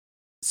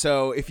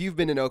So if you've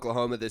been in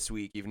Oklahoma this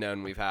week, you've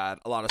known we've had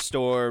a lot of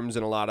storms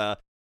and a lot of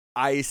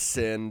ice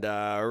and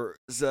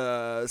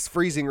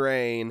freezing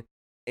rain.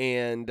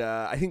 And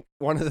I think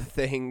one of the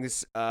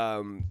things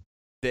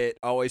that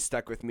always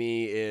stuck with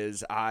me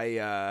is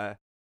I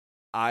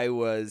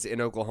was in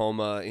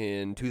Oklahoma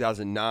in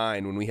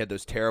 2009 when we had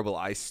those terrible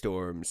ice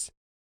storms.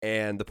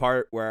 And the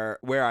part where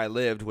I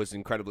lived was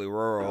incredibly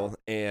rural,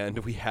 and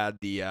we had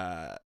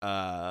the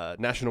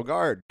National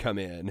Guard come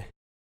in.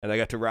 And I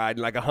got to ride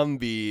in like a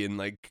Humvee and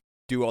like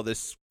do all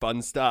this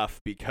fun stuff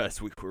because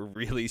we were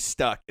really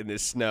stuck in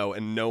this snow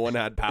and no one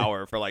had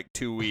power for like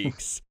 2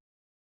 weeks.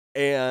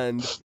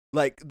 And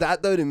like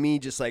that though, to me,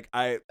 just like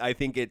I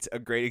think it's a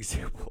great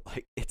example.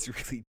 Like it's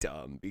really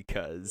dumb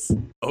because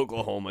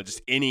Oklahoma,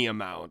 just any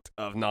amount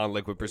of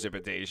non-liquid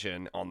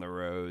precipitation on the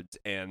roads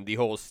and the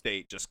whole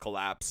state just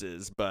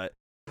collapses. But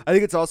I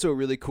think it's also a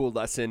really cool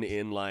lesson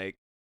in like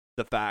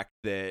the fact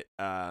that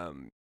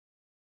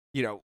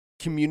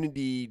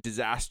community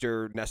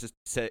disaster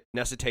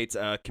necessitates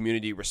a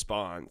community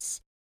response.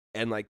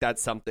 And like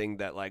that's something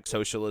that like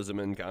socialism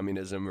and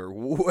communism are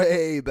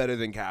way better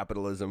than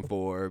capitalism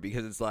for,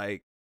 because it's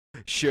like,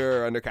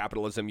 sure, under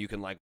capitalism you can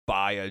like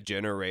buy a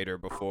generator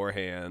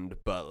beforehand,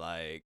 but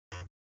like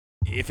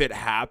if it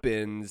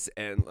happens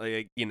and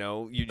like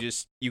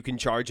you can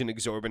charge an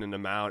exorbitant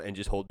amount and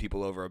just hold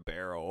people over a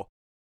barrel,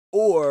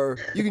 or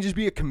you can just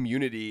be a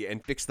community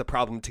and fix the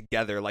problem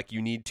together like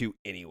you need to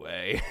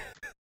anyway.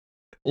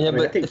 Yeah,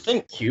 I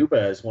think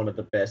Cuba is one of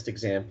the best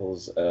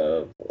examples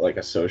of like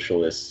a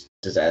socialist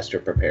disaster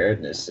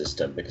preparedness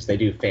system, because they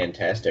do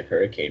fantastic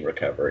hurricane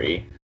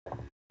recovery.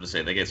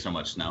 They get so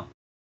much snow.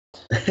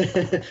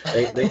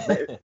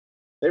 they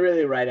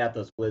really ride out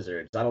those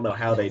blizzards. I don't know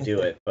how they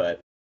do it,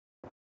 but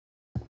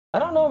I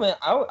don't know, man.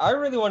 I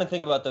really want to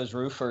think about those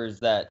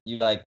roofers that you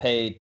like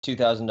pay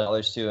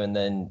 $2,000 to and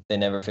then they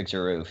never fix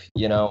your roof.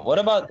 You know, what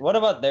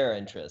about their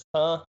interest,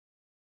 huh?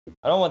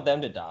 I don't want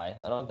them to die.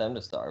 I don't want them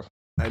to starve.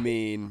 I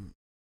mean,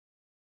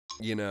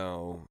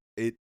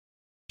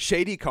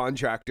 shady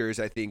contractors,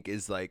 I think,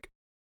 is like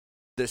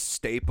the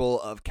staple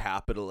of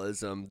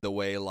capitalism, the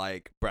way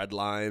like bread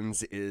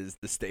lines is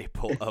the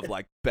staple of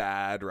like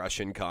bad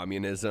Russian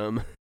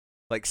communism,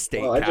 like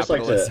state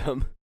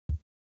capitalism.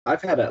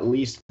 I've had at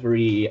least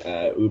 3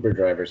 Uber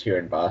drivers here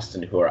in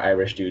Boston who are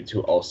Irish dudes who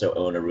also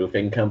own a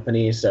roofing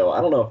company, so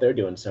I don't know if they're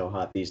doing so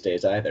hot these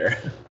days either.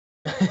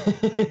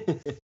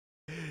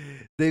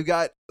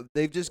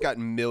 They've just got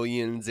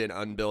millions in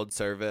unbilled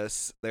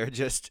service. They're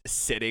just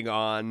sitting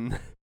on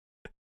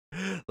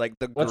like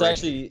the.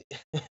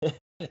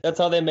 That's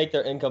how they make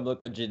their income look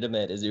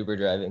legitimate, is Uber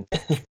driving.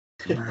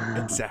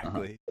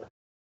 Exactly.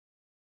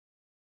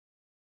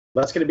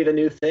 That's going to be the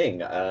new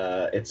thing.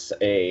 It's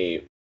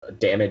a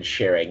damage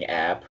sharing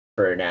app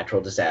for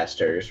natural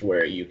disasters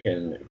where you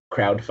can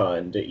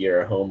crowdfund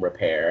your home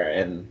repair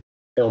and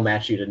they'll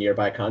match you to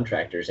nearby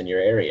contractors in your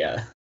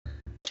area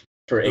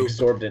for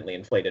exorbitantly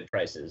inflated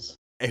prices.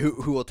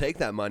 Who will take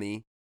that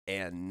money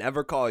and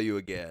never call you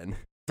again.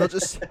 They'll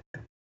just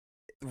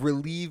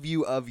relieve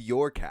you of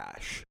your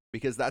cash,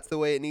 because that's the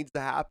way it needs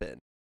to happen.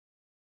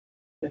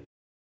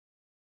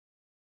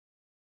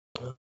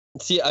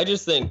 See, I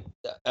just think,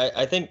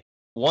 I think,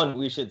 one,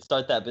 we should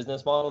start that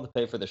business model to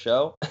pay for the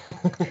show.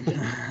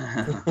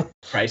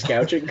 Price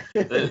gouging?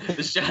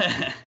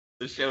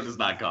 The show does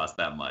not cost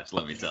that much,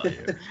 let me tell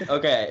you.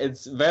 Okay,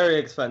 it's very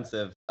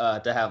expensive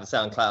to have a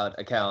SoundCloud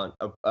account,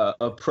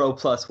 a Pro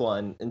Plus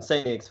one,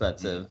 insanely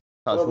expensive.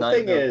 Well, the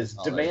thing is,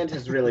 demand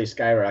has really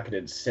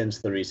skyrocketed since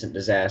the recent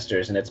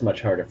disasters, and it's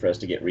much harder for us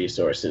to get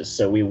resources,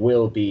 so we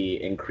will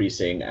be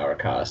increasing our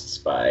costs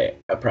by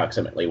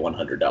approximately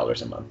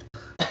 $100 a month.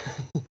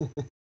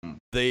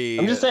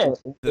 I'm just saying,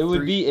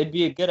 it'd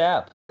be a good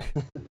app.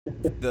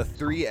 The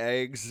 3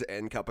 eggs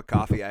and cup of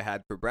coffee I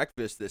had for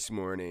breakfast this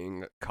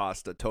morning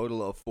cost a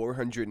total of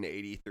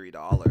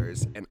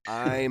 $483, and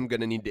I'm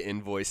going to need to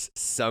invoice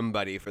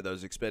somebody for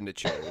those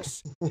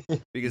expenditures.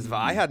 Because if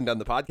I hadn't done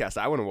the podcast,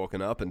 I wouldn't have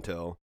woken up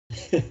until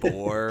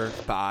 4,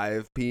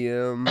 5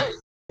 p.m.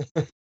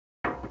 That's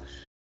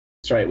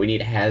right. We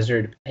need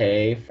hazard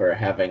pay for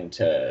having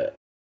to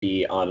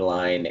be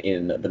online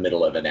in the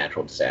middle of a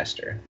natural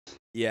disaster.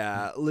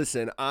 Yeah,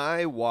 listen,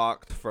 I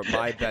walked from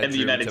my bedroom and the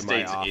United to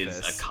States my office.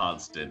 is a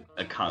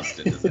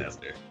constant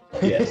disaster.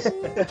 Yes.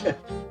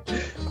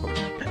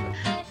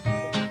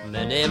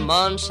 Many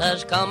months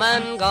has come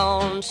and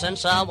gone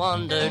since I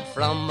wandered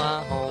from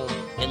my home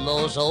in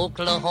those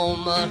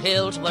Oklahoma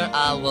hills where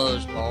I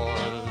was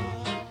born.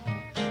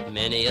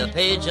 Many a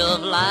page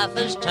of life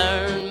has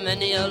turned,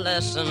 many a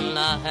lesson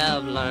I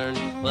have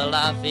learned. Well,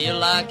 I feel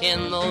like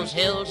in those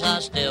hills I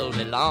still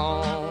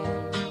belong.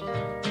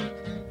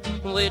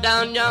 Way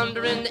down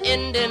yonder in the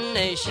Indian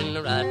Nation,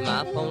 I ride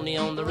my pony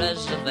on the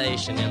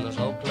reservation in those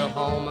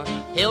Oklahoma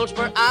hills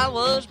where I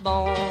was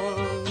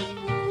born.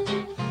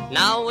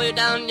 Now way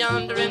down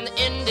yonder in the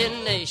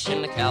Indian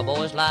Nation, the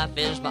cowboy's life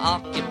is my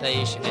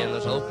occupation in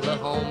those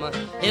Oklahoma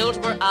hills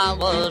where I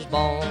was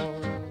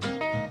born.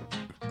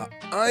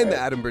 I'm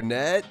Adam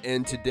Burnett,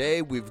 and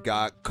today we've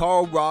got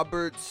Carl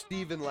Roberts,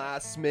 Stephen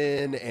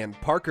Lastman, and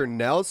Parker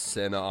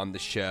Nelson on the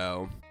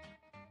show.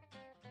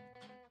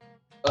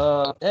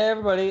 Hey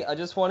everybody, I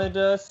just wanted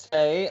to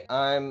say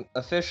I'm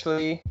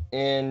officially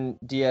in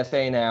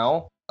DFA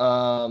now.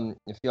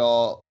 If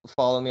y'all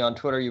follow me on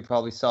Twitter, you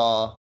probably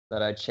saw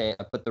that I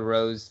put the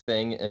rose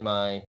thing in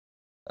my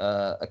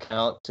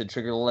account to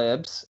trigger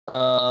libs.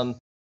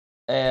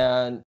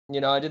 And,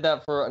 I did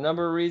that for a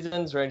number of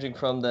reasons, ranging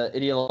from the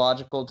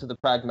ideological to the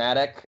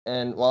pragmatic.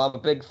 And while I'm a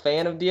big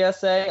fan of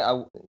DSA,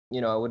 I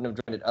wouldn't have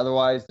joined it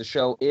otherwise. The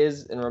show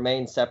is and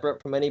remains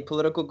separate from any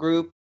political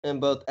group,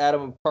 and both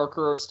Adam and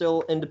Parker are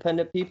still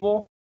independent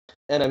people.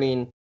 And I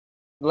mean,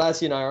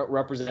 Lassie and I aren't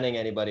representing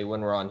anybody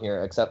when we're on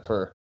here, except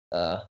for,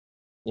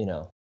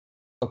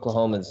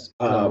 Oklahoma's.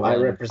 I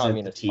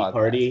represent the Tea podcast.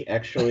 Party,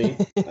 actually.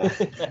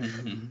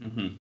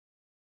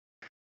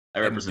 I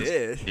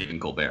represent Stephen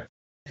Colbert.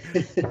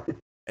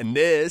 And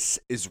this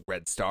is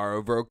Red Star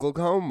over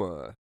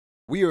Oklahoma.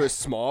 We are a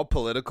small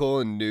political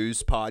and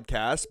news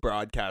podcast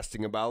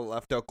broadcasting about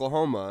left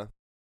Oklahoma.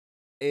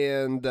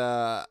 And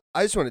I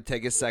just want to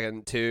take a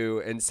second,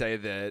 too, and say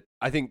that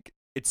I think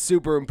it's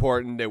super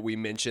important that we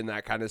mention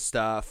that kind of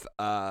stuff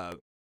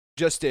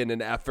just in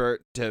an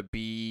effort to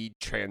be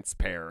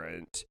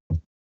transparent,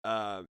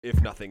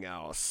 if nothing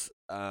else.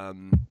 I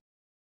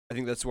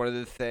think that's one of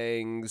the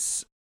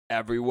things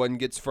everyone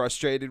gets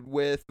frustrated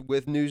with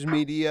news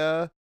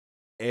media,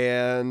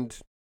 and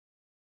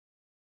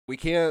we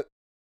can't,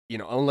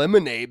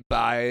 eliminate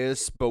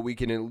bias, but we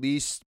can at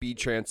least be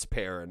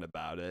transparent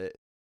about it.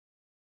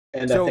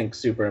 And I think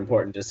super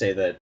important to say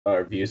that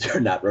our views are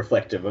not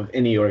reflective of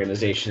any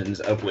organizations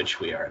of which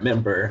we are a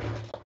member,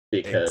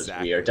 because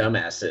we are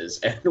dumbasses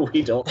and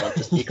we don't want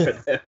to speak for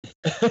them.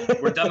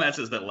 We're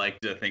dumbasses that like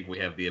to think we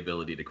have the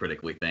ability to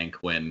critically think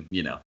when,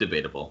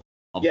 debatable.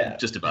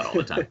 Just about all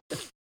the time.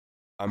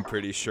 I'm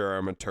pretty sure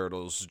I'm a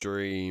turtle's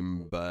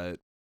dream, but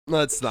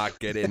let's not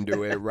get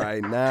into it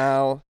right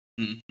now.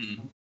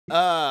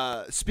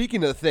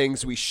 Speaking of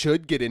things we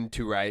should get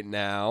into right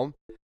now,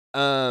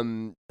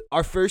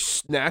 our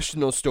first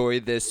national story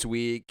this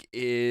week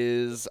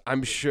is,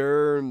 I'm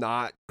sure,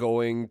 not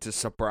going to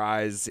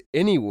surprise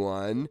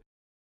anyone,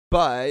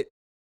 but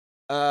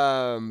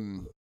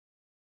the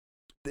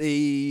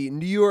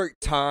New York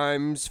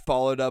Times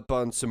followed up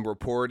on some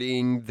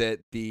reporting that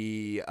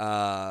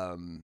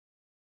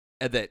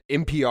that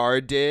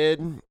NPR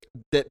did,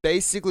 that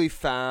basically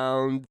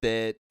found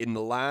that in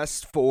the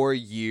last 4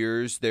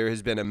 years, there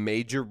has been a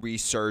major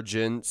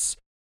resurgence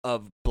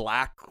of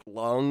black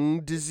lung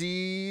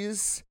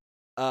disease.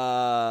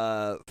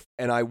 And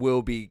I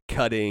will be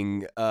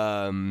cutting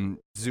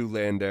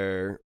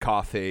Zoolander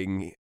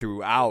coughing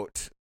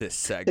throughout this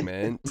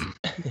segment.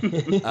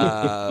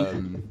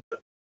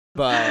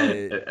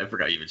 But I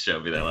forgot you even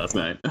showed me that last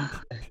night.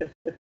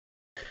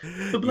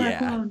 The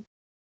black lung.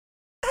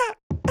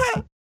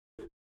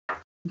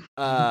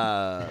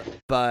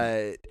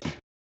 But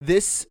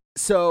this,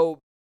 so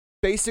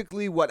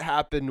basically what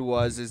happened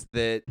is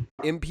that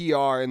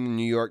NPR and the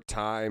New York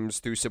Times,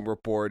 through some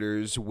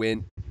reporters,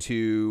 went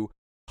to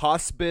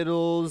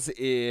hospitals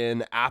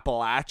in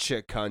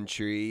Appalachia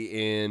country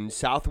in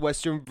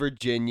southwestern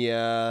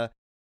Virginia,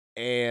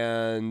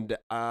 and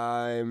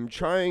I'm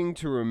trying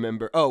to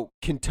remember,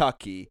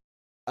 Kentucky,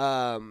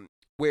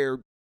 where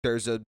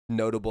there's a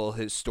notable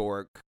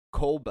historic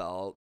coal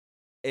belt,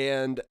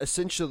 and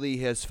essentially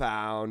has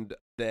found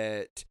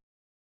that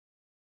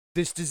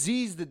this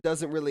disease that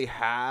doesn't really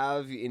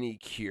have any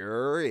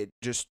cure, it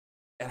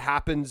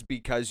happens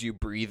because you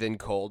breathe in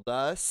coal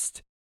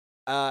dust,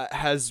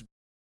 has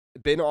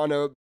been on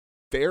a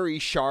very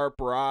sharp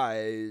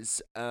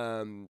rise.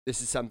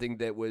 This is something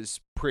that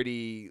was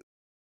pretty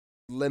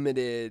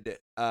limited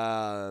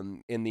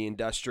in the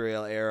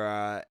industrial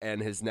era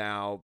and has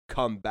now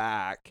come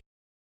back.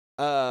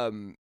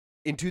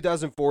 In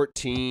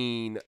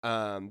 2014,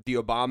 the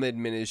Obama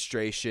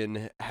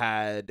administration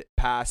had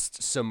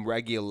passed some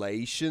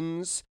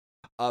regulations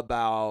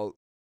about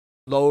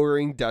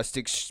lowering dust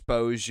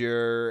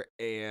exposure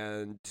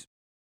and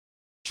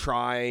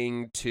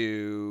trying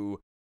to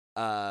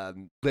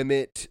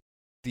limit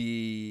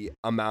the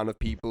amount of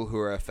people who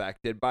are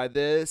affected by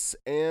this.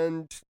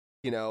 And,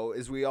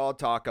 as we all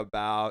talk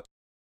about,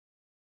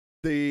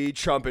 the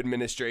Trump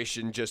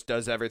administration just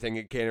does everything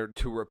it can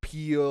to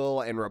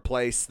repeal and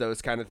replace those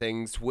kind of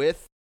things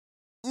with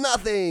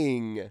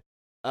nothing.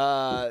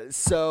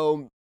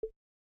 So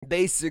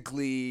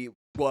basically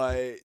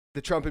what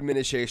the Trump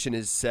administration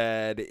has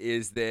said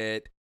is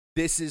that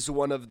this is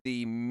one of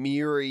the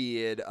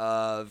myriad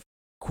of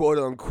quote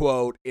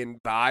unquote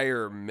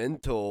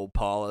environmental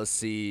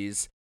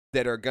policies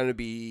that are going to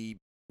be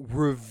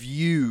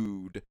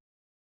reviewed,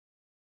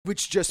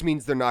 which just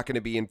means they're not going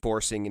to be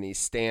enforcing any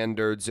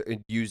standards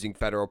and using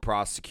federal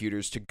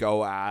prosecutors to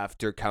go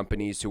after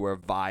companies who are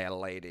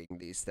violating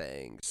these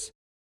things.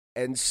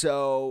 And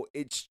so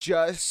it's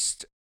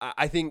just,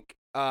 I think,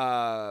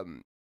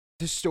 to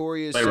the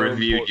story is by so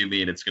reviewed, important. you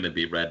mean it's going to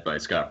be read by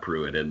Scott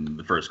Pruitt in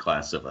the first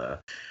class of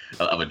a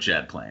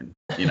jet plane?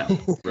 You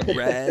know,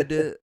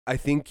 Red, I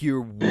think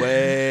you're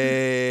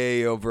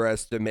way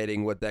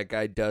overestimating what that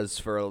guy does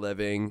for a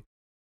living.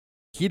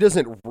 He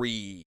doesn't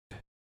read.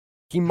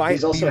 He might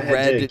He's also be had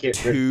to read get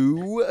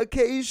to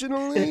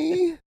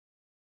occasionally,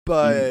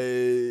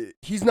 but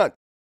he's not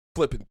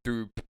flipping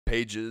through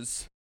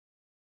pages.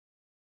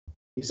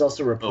 He's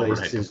also replaced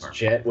Overhead his compartment.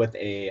 jet with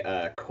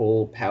a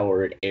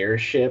coal-powered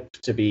airship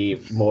to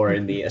be more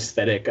in the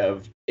aesthetic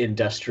of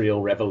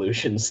Industrial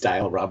Revolution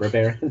style robber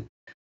baron.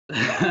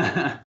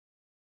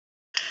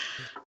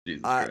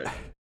 Jesus Christ.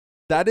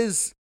 That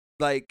is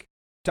like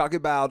talk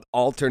about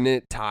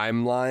alternate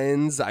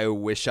timelines I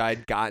wish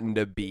I'd gotten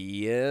to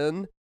be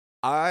in.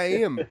 I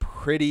am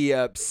pretty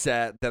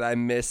upset that I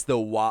missed the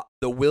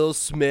Will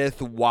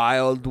Smith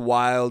Wild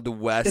Wild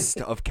West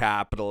of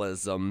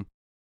capitalism.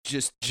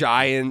 Just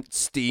giant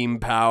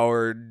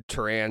steam-powered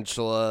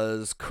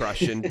tarantulas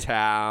crushing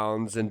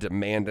towns and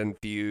demanding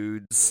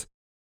feuds.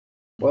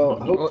 Well,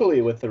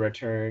 hopefully with the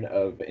return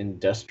of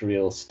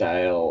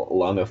industrial-style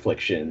long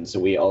afflictions,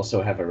 we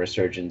also have a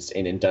resurgence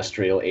in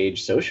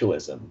industrial-age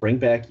socialism. Bring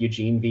back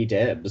Eugene V.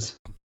 Debs.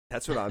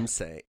 That's what I'm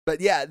saying.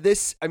 But yeah,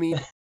 I mean...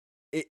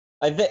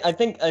 I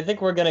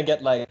think we're gonna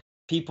get like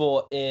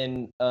people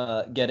in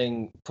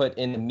getting put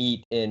in the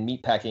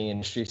meatpacking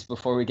industries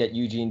before we get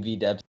Eugene V.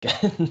 Debs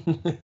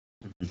again.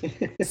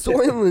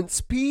 Soylent's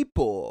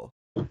people.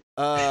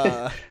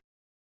 So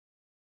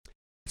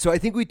I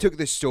think we took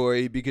this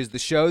story because the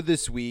show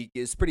this week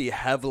is pretty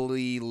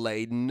heavily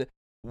laden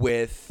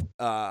with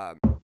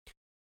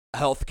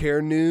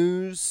healthcare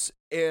news,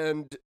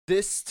 and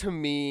this to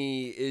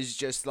me is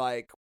just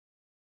like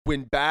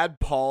when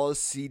bad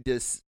policy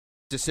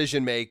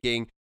decision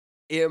making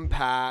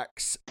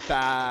impacts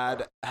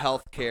bad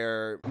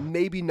healthcare,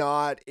 maybe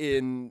not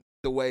in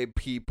the way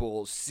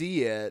people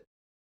see it,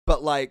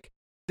 but like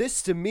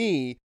this to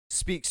me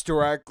speaks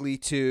directly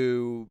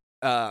to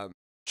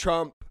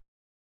Trump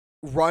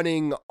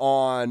running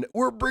on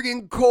we're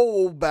bringing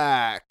coal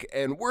back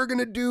and we're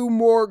gonna do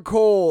more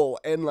coal,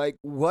 and like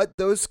what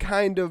those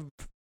kind of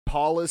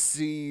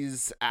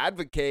policies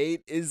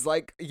advocate is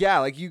like, yeah,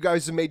 like you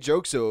guys have made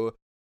jokes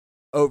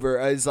over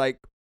as like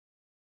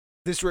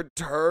this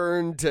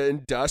return to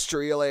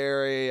industrial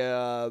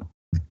area,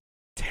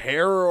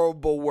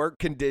 terrible work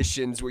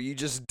conditions where you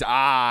just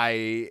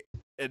die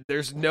and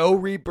there's no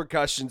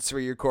repercussions for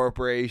your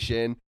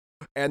corporation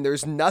and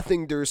there's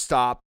nothing to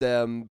stop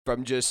them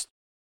from just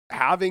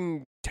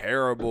having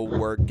terrible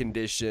work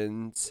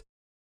conditions.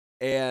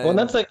 And well,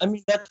 that's like, I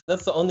mean,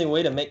 that's the only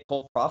way to make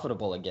coal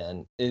profitable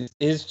again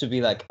is to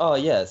be like, oh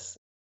yes,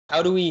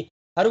 how do we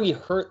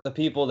hurt the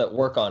people that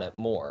work on it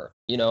more?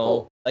 You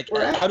know, like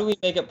how do we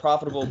make it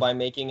profitable by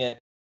making it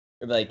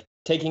like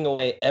taking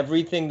away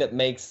everything that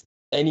makes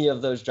any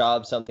of those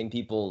jobs something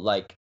people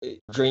like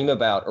dream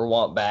about or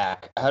want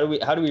back? How do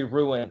we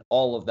ruin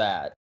all of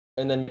that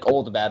and then make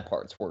all the bad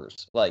parts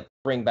worse? Like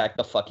bring back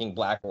the fucking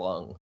black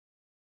lung.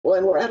 Well,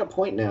 and we're at a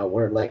point now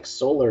where like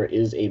solar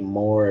is a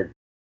more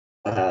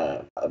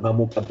a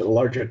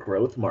larger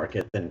growth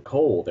market than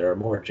coal. There are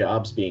more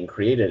jobs being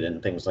created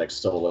in things like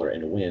solar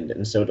and wind,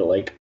 and so to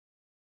like,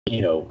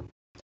 you know,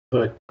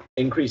 put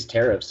increased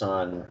tariffs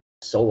on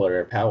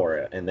solar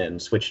power and then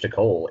switch to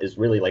coal is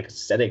really like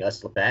setting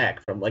us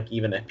back from like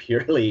even a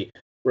purely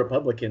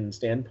Republican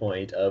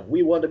standpoint of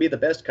we want to be the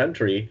best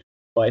country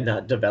by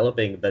not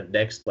developing the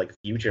next like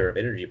future of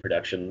energy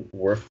production.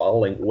 We're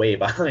falling way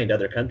behind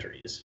other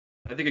countries.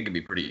 I think it can be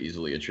pretty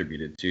easily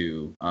attributed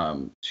to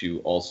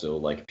also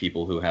like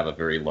people who have a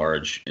very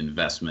large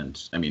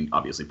investment. I mean,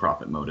 obviously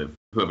profit motive,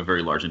 who have a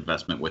very large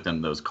investment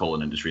within those coal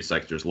and industry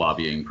sectors,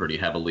 lobbying pretty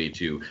heavily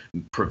to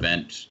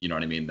prevent, you know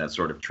what I mean, that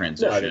sort of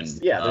transition.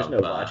 There's no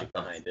logic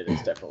behind it.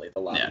 It's definitely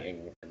the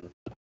lobbying. Yeah.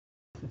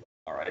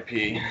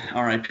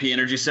 R.I.P.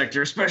 energy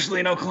sector, especially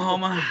in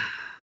Oklahoma.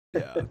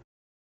 Yeah.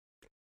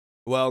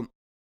 Well,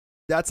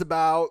 that's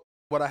about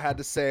what I had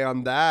to say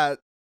on that.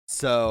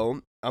 So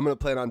I'm going to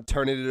plan on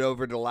turning it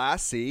over to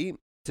Lassie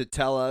to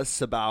tell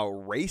us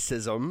about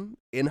racism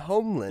in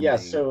homelanding. Yeah,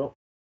 so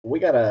we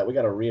got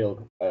a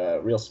real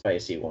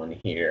spicy one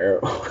here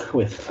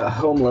with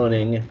home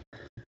loaning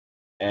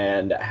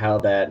and how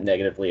that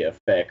negatively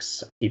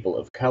affects people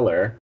of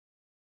color,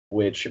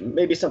 which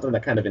may be something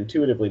that kind of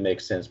intuitively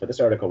makes sense, but this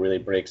article really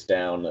breaks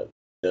down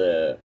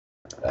the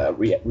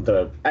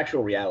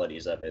actual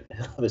realities of it,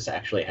 how this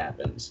actually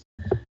happens.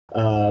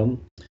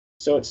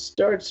 So it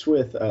starts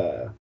with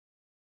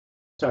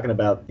talking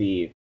about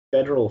the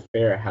Federal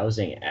Fair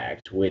Housing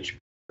Act, which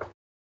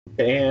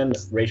banned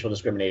racial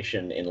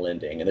discrimination in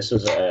lending. And this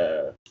was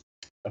a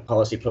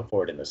policy put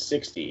forward in the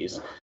 60s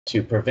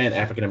to prevent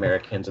African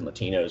Americans and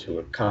Latinos who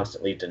were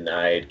constantly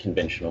denied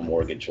conventional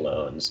mortgage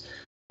loans.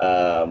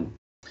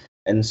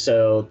 And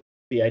so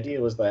the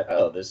idea was that,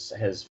 this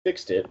has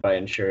fixed it by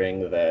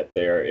ensuring that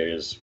there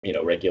is,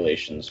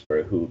 regulations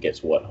for who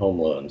gets what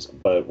home loans.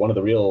 But one of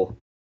the real,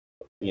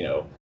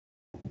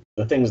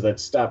 the things that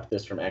stopped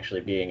this from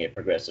actually being a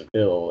progressive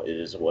bill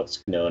is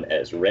what's known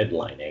as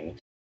redlining.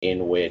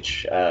 in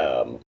which,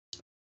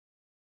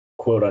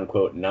 quote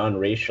unquote,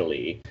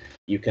 non-racially,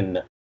 you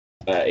can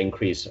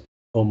increase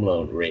home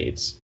loan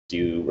rates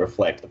to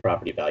reflect the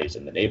property values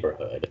in the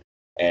neighborhood.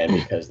 And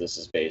because this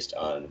is based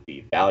on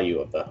the value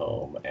of the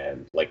home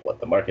and like what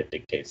the market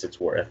dictates it's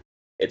worth,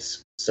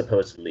 it's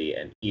supposedly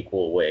an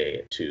equal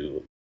way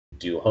to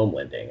do home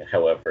lending.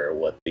 However,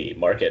 what the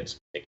market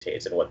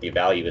dictates and what the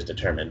value is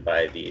determined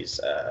by these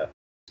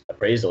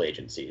appraisal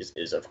agencies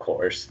is, of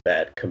course,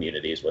 that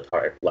communities with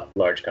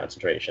large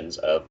concentrations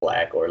of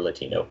Black or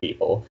Latino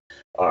people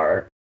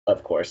are,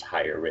 of course,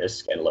 higher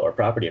risk and lower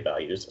property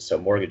values. So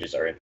mortgages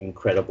are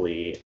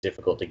incredibly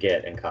difficult to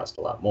get and cost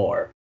a lot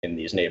more in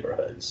these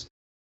neighborhoods.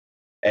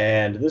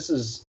 And this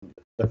is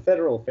the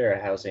Federal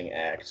Fair Housing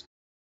Act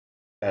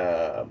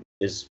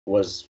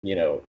was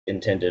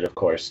intended, of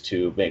course,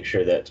 to make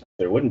sure that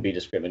there wouldn't be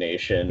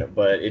discrimination,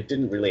 but it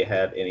didn't really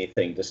have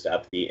anything to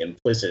stop the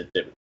implicit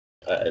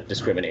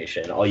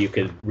discrimination. All you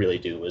could really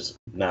do was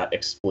not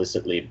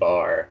explicitly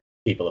bar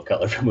people of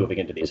color from moving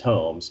into these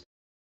homes.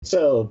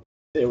 So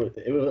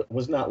it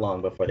was not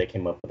long before they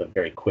came up with a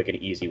very quick and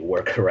easy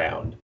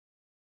workaround,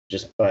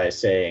 just by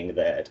saying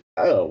that,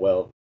 oh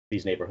well,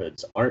 these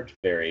neighborhoods aren't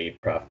very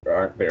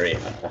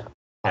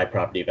high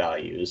property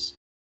values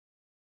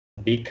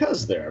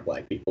because there are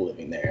Black people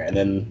living there, and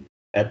then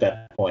at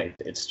that point,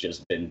 it's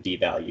just been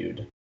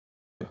devalued.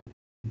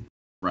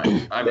 Right.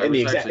 In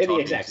the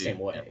exact same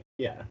way.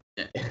 Yeah.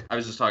 I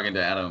was just talking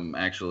to Adam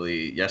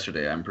actually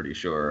yesterday, I'm pretty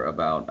sure,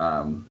 about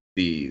one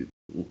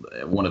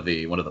of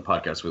the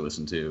podcasts we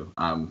listened to.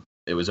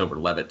 It was over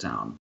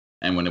Levittown,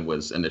 and when it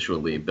was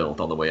initially built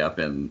all the way up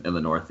in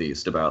the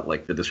Northeast, about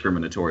like the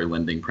discriminatory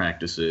lending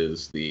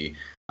practices, the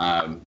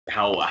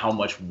how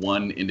much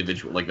one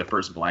individual, like the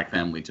first Black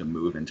family to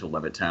move into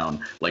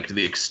Levittown, like to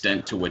the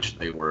extent to which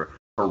they were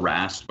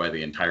harassed by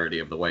the entirety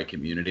of the white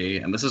community.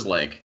 And this is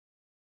like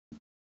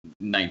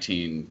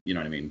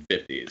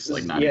 50s,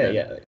 like not even.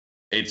 Yeah.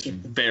 It's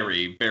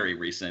very, very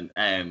recent,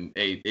 and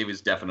it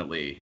was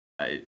definitely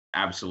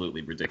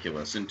absolutely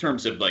ridiculous in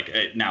terms of like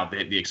now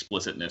the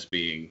explicitness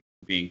being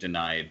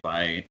denied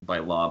by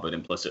law, but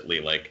implicitly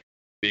like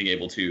being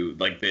able to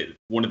like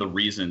one of the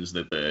reasons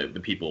that the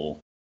people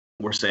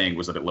were saying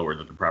was that it lowered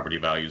the property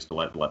values to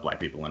let Black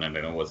people in, and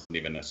it wasn't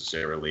even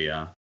necessarily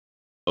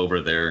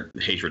over their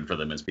hatred for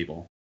them as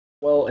people.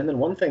 Well, and then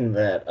one thing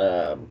that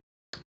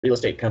real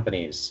estate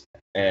companies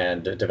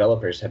and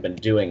developers have been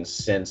doing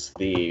since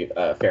the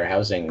Fair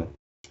Housing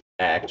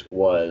Act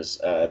was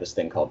this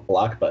thing called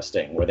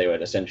blockbusting, where they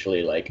would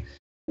essentially like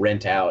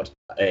rent out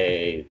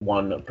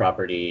one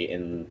property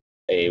in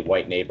a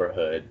white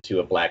neighborhood to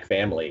a Black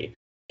family,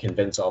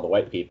 convince all the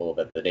white people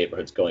that the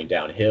neighborhood's going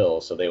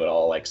downhill, so they would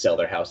all like sell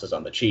their houses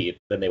on the cheap.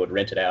 Then they would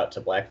rent it out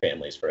to Black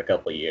families for a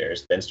couple of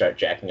years, then start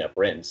jacking up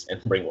rents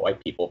and bring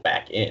white people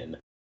back in,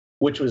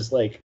 which was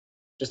like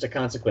just a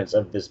consequence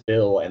of this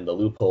bill and the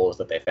loopholes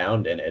that they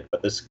found in it.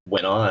 But this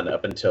went on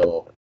up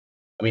until,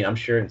 I mean, I'm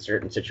sure in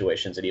certain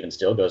situations it even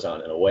still goes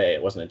on in a way.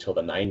 It wasn't until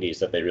the 90s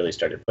that they really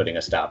started putting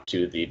a stop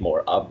to the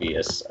more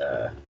obvious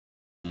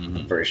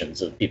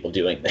versions of people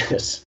doing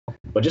this.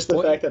 But just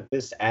the fact that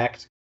this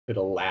act could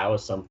allow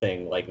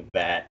something like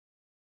that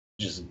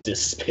just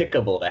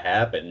despicable to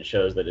happen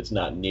shows that it's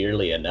not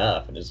nearly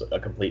enough, and is a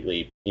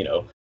completely,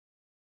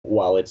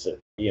 while it's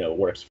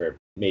works for,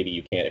 maybe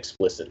you can't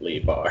explicitly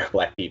bar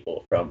Black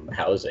people from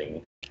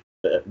housing,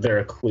 there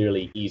are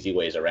clearly easy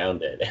ways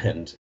around it,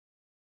 and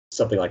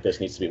something like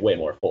this needs to be way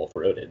more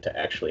full-throated to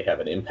actually have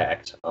an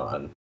impact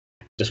on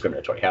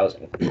discriminatory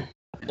housing.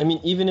 I mean,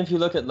 even if you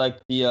look at like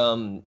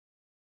the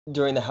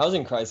during the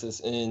housing crisis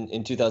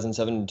in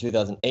 2007 and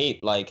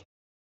 2008, like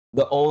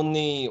the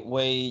only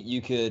way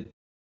you could,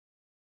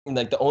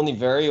 like the only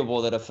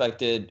variable that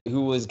affected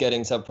who was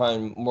getting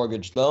subprime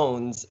mortgage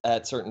loans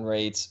at certain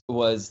rates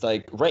was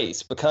like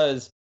race,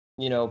 because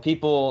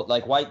people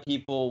like white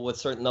people with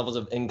certain levels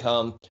of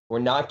income were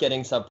not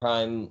getting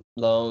subprime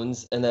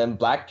loans, and then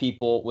Black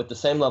people with the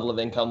same level of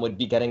income would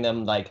be getting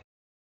them like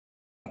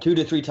 2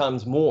 to 3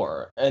 times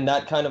more. And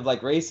that kind of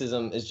like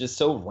racism is just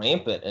so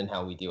rampant in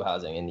how we do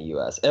housing in the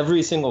US.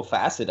 Every single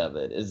facet of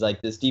it is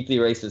like this deeply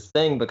racist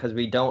thing, because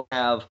we don't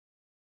have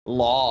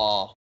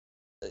law.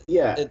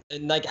 Yeah.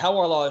 And like how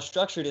our law is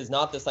structured is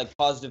not this like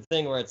positive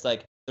thing where it's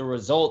like the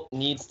result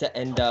needs to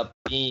end up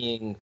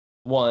being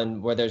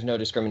one where there's no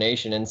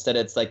discrimination. Instead,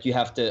 it's like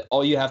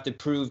all you have to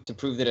prove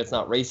that it's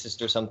not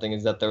racist or something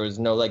is that there was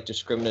no like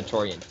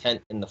discriminatory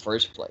intent in the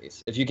first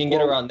place. If you can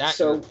get around that,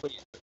 so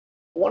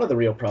one of the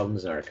real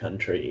problems in our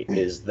country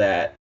is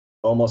that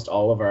almost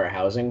all of our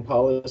housing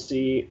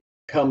policy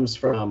comes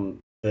from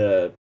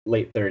the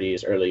late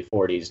 30s, early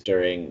 40s,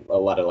 during a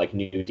lot of like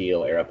New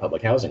Deal era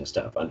public housing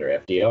stuff under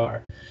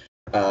FDR.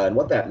 And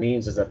what that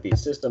means is that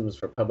these systems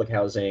for public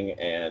housing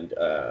and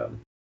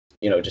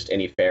just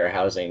any fair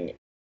housing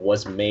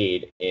was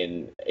made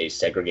in a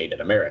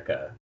segregated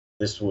America.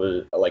 This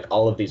was like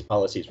all of these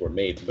policies were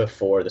made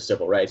before the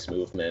civil rights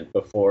movement,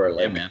 before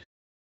like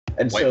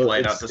and white so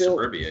flight out to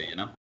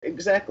suburbia,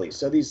 Exactly.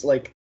 So these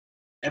like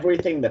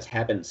everything that's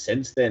happened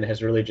since then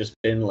has really just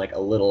been like a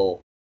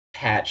little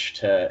patch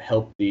to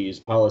help these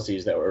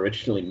policies that were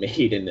originally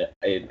made in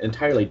an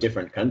entirely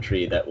different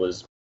country that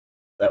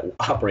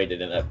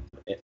operated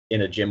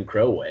in a Jim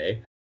Crow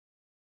way.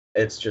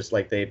 It's just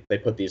like they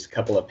put these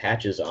couple of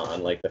patches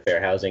on, like the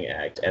Fair Housing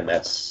Act, and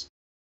that's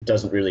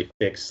doesn't really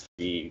fix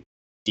the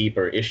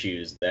deeper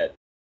issues that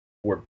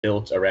were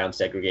built around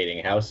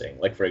segregating housing.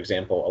 Like, for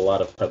example, a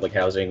lot of public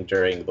housing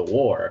during the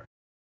war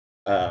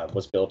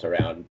was built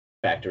around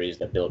factories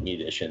that built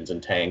munitions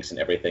and tanks and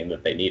everything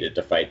that they needed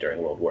to fight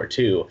during World War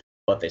II,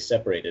 but they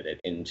separated it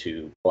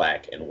into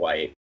black and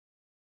white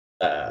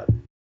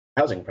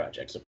housing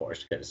projects, of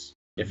course, because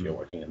if you're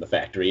working in the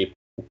factory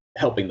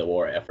helping the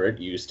war effort,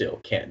 you still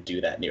can't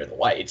do that near the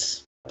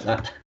whites.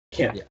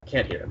 Can't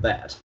hear of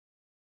that.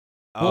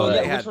 Oh, Well,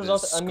 yeah, they had which was to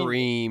also- I mean-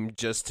 scream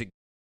just to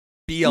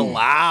be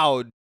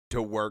allowed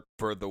to work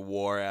for the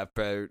war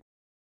effort.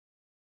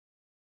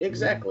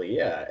 Exactly,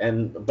 yeah.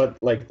 But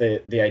like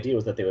the idea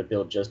was that they would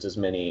build just as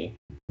many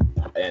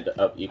and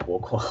of equal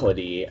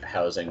quality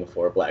housing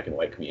for black and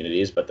white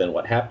communities, but then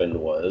what happened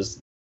was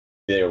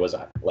there was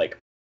like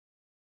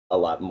a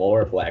lot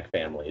more black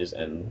families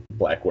and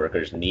black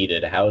workers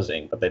needed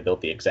housing, but they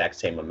built the exact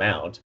same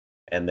amount,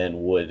 and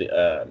then would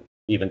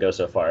even go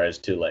so far as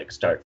to like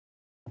start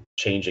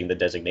changing the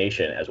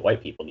designation as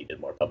white people needed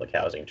more public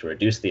housing to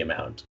reduce the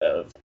amount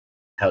of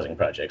housing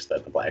projects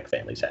that the black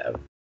families have.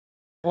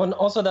 Well, and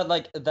also that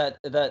like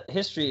that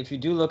history, if you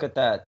do look at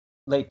that,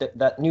 like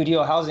that New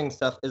Deal housing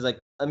stuff is like,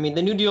 I mean,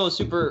 the New Deal is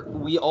super.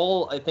 We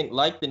all, I think,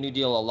 like the New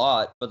Deal a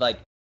lot, but like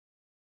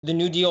the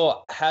New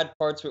Deal had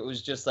parts where it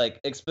was just like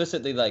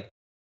explicitly like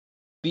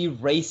be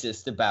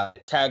racist about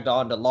it, tagged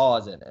on to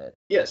laws in it.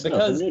 Yes,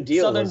 Because the New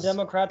Deal Southern was,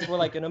 Democrats were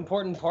like an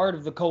important part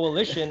of the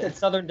coalition, and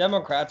Southern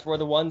Democrats were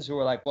the ones who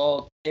were like,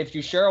 well, if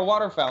you share a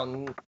water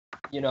fountain,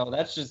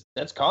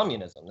 that's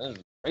communism.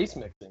 That's race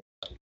mixing.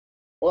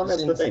 well, and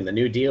that's the thing. The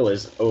New Deal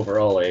is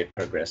overall a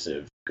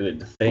progressive,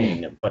 good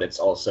thing, but it's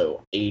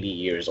also 80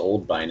 years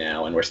old by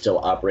now, and we're still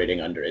operating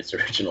under its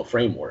original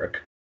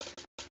framework,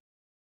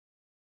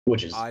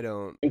 which is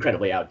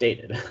incredibly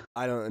outdated.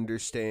 I don't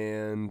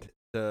understand.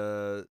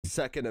 The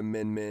Second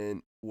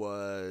Amendment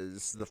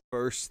was the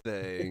first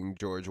thing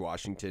George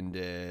Washington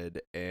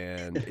did,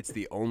 and it's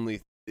the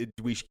only.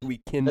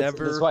 We can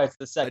never That's why it's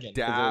the second,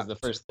 because it was adapt the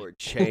first thing. or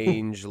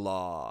change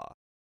law.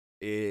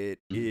 It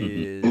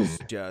is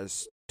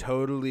just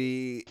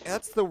totally.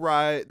 That's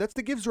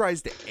the gives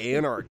rise to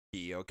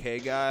anarchy. Okay,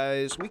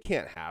 guys, we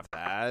can't have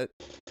that.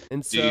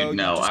 And so, Dude,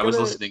 no, I was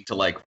listening to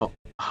like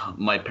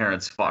my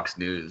parents' Fox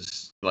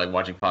News, like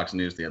watching Fox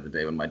News the other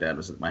day when my dad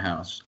was at my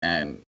house,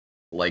 and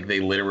like they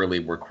literally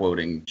were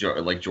quoting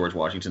like George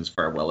Washington's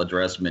farewell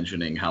address,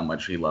 mentioning how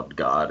much he loved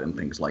God and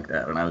things like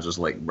that. And I was just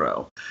like,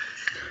 bro,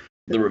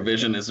 the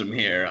revisionism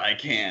here, I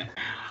can't.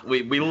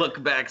 We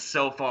look back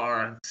so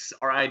far.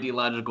 Our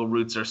ideological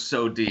roots are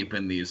so deep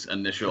in these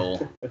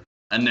initial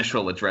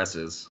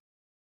addresses.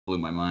 Blew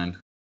my mind.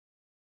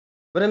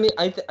 But I mean,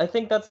 I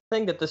think that's the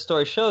thing that the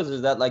story shows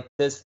is that like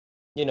this,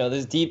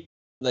 this deep,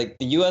 like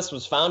the U.S.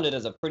 was founded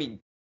as a pretty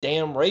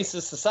damn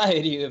racist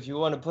society, if you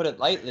want to put it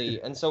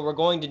lightly, and so we're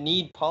going to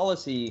need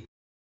policy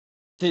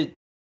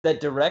that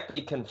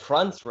directly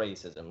confronts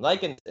racism,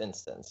 like in this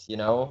instance,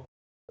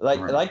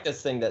 like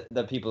this thing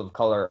that people of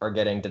color are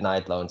getting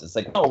denied loans. It's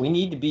like, no, we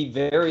need to be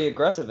very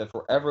aggressive if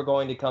we're ever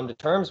going to come to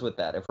terms with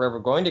that. If we're ever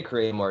going to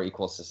create a more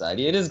equal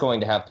society, it is going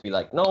to have to be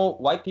like, no,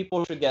 white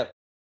people should get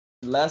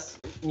less,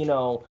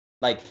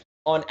 like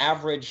on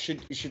average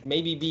should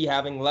maybe be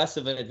having less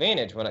of an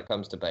advantage when it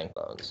comes to bank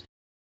loans.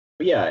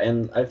 Yeah,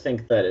 and I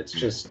think that it's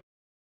just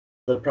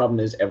the problem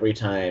is every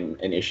time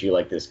an issue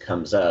like this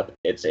comes up,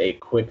 it's a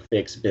quick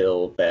fix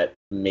bill that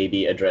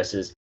maybe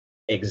addresses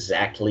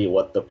exactly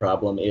what the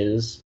problem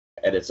is,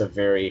 and it's a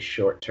very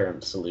short-term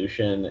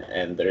solution,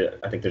 and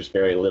I think there's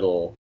very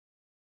little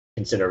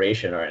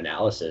consideration or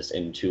analysis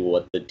into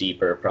what the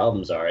deeper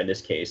problems are. In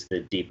this case, the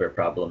deeper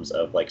problems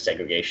of like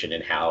segregation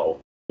and how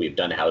we've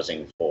done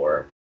housing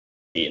for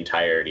the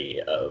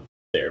entirety of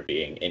there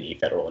being any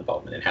federal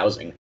involvement in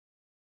housing.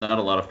 Not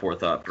a lot of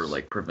forethought for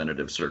like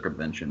preventative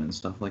circumvention and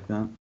stuff like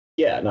that.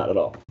 Yeah, not at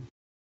all.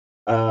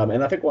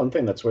 And I think one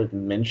thing that's worth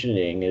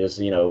mentioning is,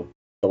 the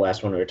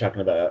last one we were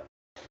talking about,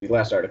 the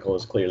last article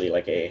is clearly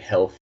like a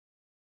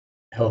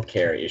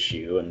healthcare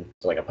issue and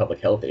it's like a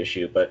public health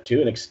issue, but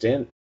to an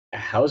extent,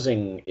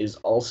 housing is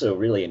also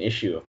really an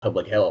issue of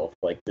public health.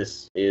 Like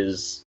this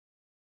is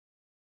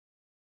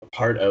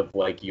part of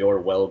like your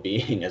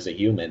well-being as a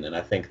human, and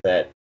I think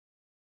that,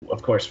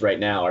 of course, right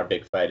now our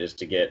big fight is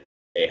to get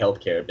a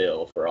healthcare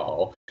bill for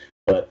all,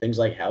 but things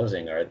like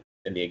housing are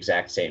in the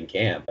exact same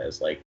camp as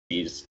like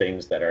these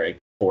things that are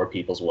for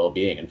people's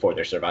well-being and for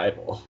their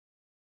survival.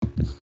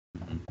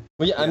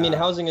 Well, yeah, I mean,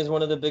 housing is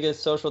one of the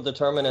biggest social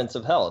determinants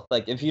of health.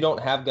 Like, if you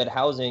don't have good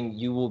housing,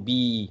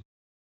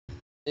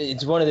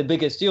 it's one of the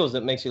biggest deals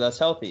that makes you less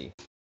healthy.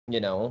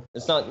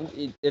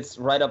 It's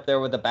right up there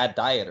with a bad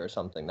diet or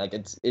something. Like,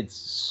 it's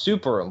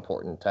super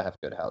important to have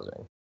good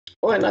housing.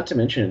 Well, and not to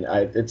mention,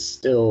 it's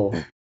still,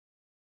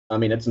 I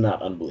mean, it's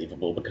not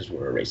unbelievable because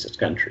we're a racist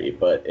country,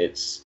 but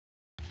it's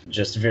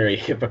just very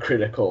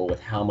hypocritical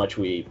with how much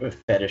we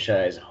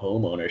fetishize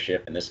home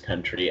ownership in this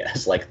country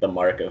as like the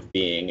mark of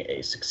being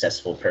a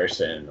successful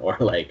person, or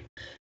like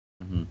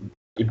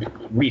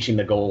reaching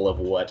the goal of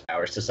what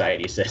our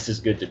society says is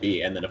good to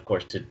be. And then of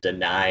course to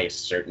deny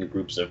certain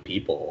groups of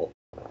people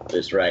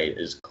this right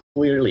is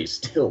clearly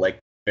still like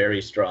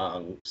very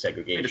strong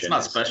segregation. It's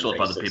not special if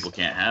other people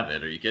can't have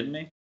it. Are you kidding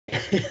me?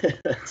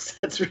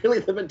 That's really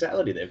the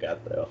mentality they've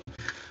got, though.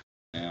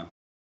 Yeah.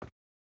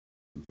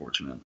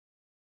 Unfortunate.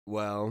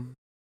 Well,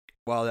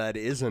 while that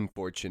is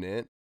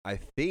unfortunate, I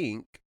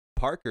think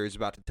Parker is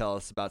about to tell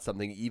us about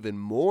something even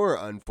more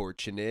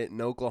unfortunate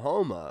in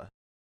Oklahoma.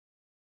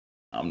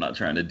 I'm not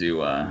trying to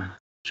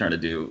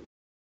do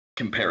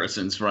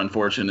comparisons for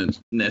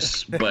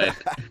unfortunateness, but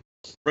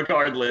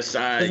regardless,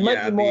 it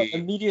might be more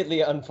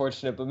immediately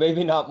unfortunate, but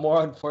maybe not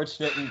more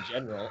unfortunate in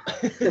general.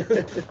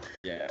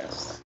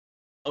 Yes.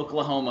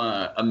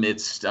 Oklahoma,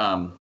 amidst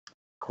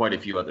quite a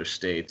few other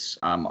states,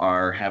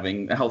 are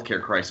having a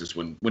healthcare crisis.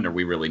 When are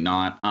we really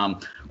not?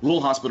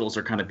 Rural hospitals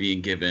are kind of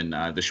being given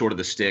the short of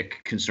the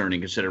stick concerning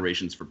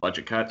considerations for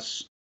budget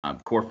cuts.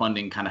 Core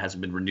funding kind of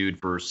hasn't been renewed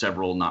for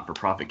several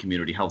not-for-profit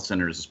community health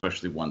centers,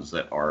 especially ones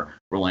that are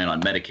relying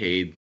on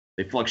Medicaid.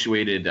 They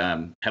fluctuated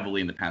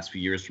heavily in the past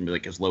few years from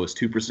like as low as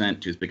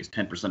 2% to as big as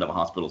 10% of a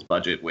hospital's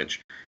budget,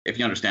 which, if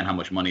you understand how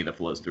much money that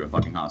flows through a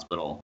fucking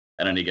hospital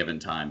at any given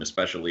time,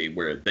 especially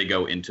where they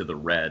go into the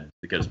red,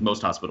 because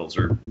most hospitals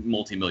are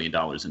multi-million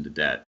dollars into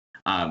debt,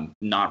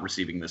 not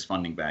receiving this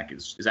funding back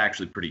is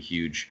actually pretty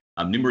huge.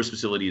 Numerous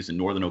facilities in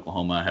northern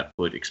Oklahoma have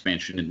put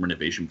expansion and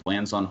renovation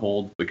plans on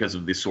hold because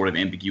of this sort of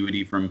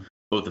ambiguity from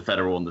both the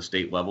federal and the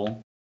state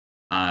level.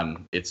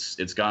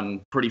 It's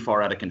gotten pretty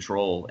far out of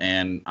control,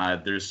 and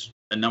there's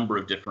a number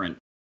of different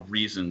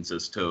reasons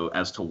as to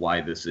why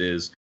this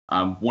is.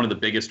 One of the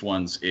biggest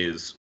ones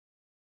is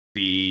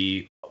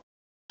the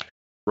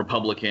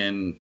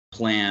Republican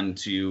plan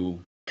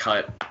to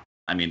cut,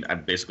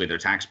 basically their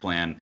tax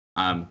plan.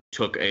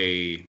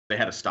 They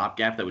had a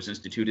stopgap that was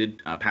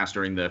instituted, passed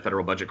during the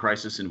federal budget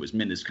crisis, and it was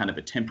meant as kind of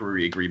a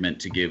temporary agreement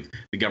to give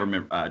the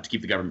government, to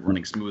keep the government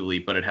running smoothly,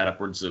 but it had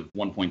upwards of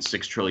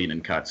 1.6 trillion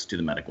in cuts to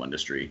the medical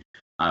industry.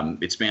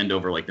 It spanned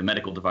over like the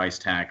medical device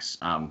tax,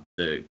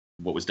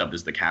 what was dubbed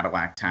as the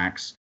Cadillac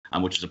tax,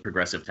 which is a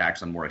progressive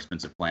tax on more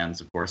expensive plans,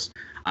 of course,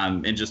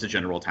 and just a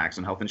general tax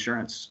on health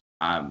insurance.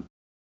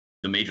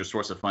 The major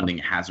source of funding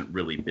hasn't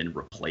really been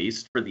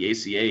replaced for the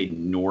ACA,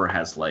 nor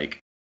has like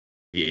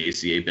the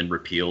ACA been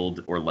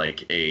repealed or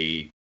like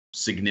a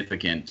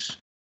significant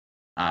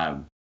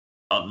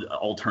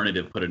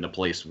alternative put into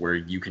place where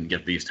you can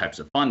get these types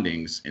of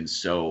fundings. And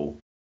so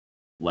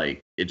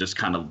like it just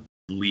kind of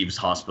leaves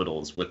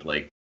hospitals with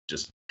like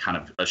just kind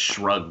of a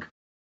shrug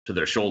to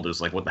their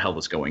shoulders, like what the hell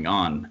is going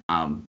on?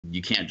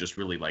 You can't just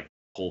really like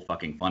pull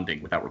fucking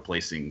funding without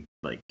replacing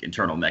like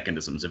internal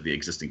mechanisms of the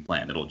existing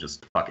plan. It'll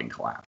just fucking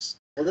collapse.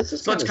 Well, this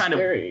is kind of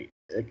scary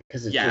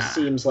because it just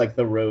seems like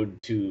the road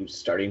to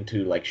starting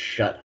to like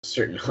shut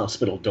certain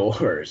hospital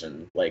doors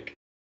and like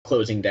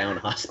closing down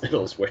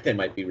hospitals where they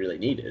might be really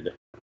needed.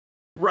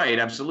 Right,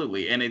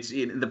 absolutely, and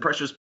the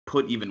pressure's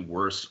put even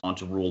worse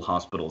onto rural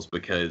hospitals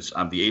because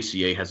the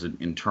ACA has an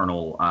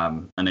internal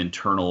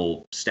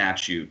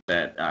statute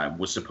that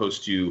was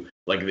supposed to,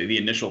 like the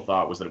initial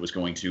thought was that it was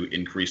going to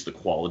increase the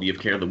quality of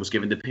care that was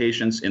given to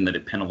patients, in that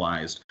it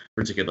penalized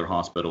particular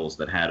hospitals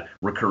that had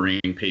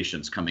recurring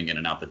patients coming in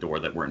and out the door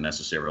that weren't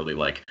necessarily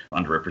like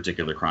under a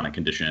particular chronic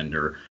condition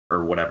or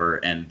whatever.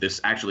 And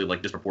this actually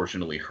like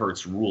disproportionately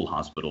hurts rural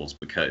hospitals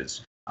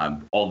because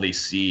all they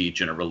see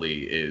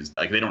generally is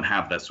like they don't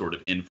have that sort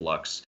of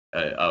influx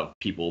of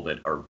people that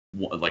are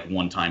like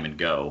one time and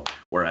go,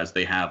 whereas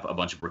they have a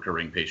bunch of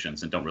recurring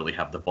patients and don't really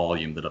have the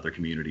volume that other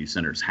community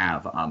centers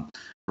have.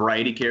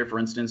 Variety Care, for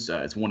instance,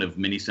 it's one of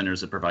many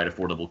centers that provide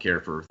affordable care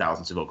for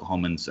thousands of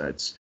Oklahomans.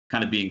 It's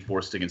kind of being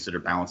forced to consider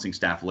balancing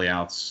staff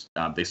layouts.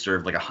 They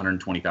serve like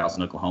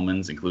 120,000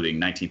 Oklahomans, including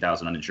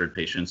 19,000 uninsured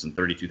patients and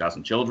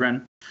 32,000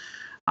 children.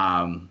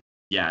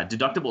 Yeah,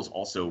 deductibles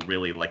also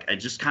really like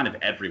just kind of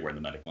everywhere in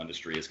the medical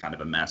industry is kind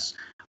of a mess.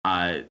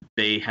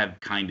 They have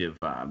kind of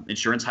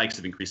insurance hikes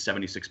have increased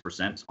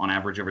 76% on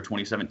average over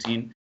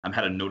 2017.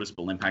 Had a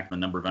noticeable impact on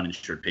the number of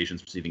uninsured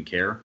patients receiving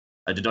care.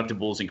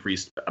 Deductibles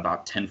increased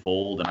about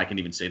tenfold, and I can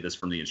even say this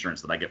from the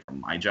insurance that I get from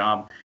my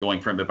job,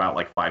 going from about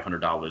like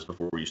 $500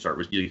 before you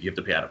start, you have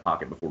to pay out of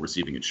pocket before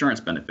receiving insurance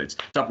benefits,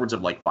 to upwards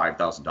of like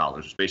 $5,000,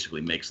 which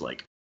basically makes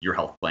like your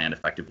health plan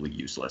effectively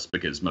useless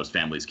because most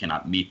families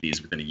cannot meet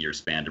these within a year's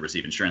span to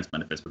receive insurance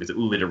benefits because it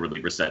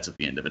literally resets at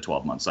the end of a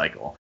 12-month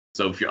cycle.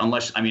 So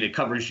it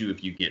covers you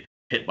if you get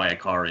hit by a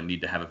car and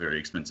need to have a very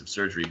expensive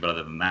surgery, but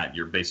other than that,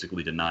 you're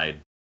basically denied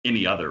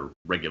any other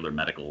regular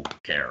medical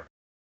care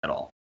at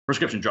all.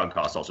 Prescription drug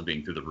costs also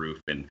being through the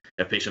roof, and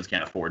if patients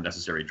can't afford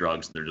necessary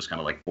drugs, they're just kind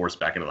of like forced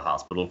back into the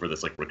hospital for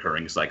this like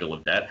recurring cycle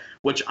of debt,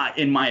 which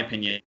in my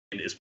opinion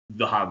is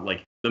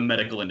the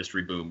medical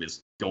industry boom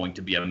is going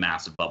to be a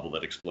massive bubble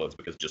that explodes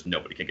because just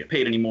nobody can get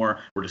paid anymore.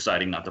 We're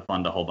deciding not to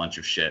fund a whole bunch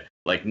of shit.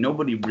 Like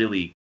nobody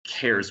really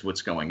cares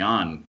what's going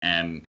on,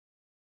 and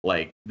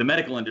like the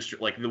medical industry,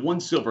 like the one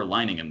silver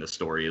lining in this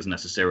story is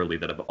necessarily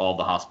that of all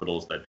the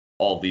hospitals that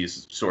all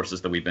these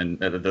sources that we've been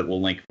that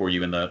we'll link for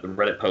you in the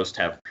Reddit post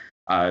have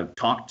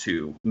talked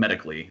to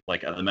medically,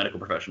 like the medical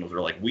professionals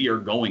are like, we are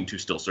going to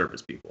still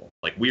service people.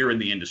 Like we are in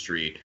the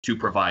industry to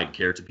provide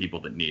care to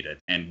people that need it,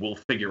 and we'll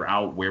figure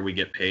out where we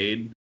get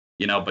paid,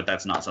 but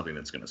that's not something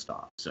that's going to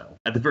stop. So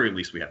at the very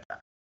least, we have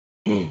that.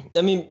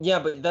 I mean, yeah,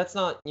 but that's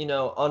not,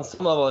 on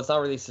some level, it's not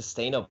really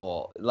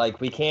sustainable. Like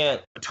we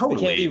can't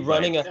be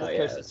running a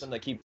healthcare system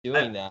that keeps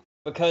doing that.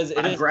 Because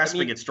I'm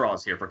grasping at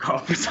straws here for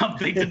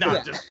something to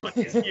not just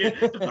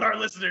to put our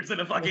listeners in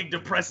a fucking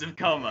depressive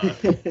coma,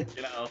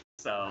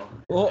 So.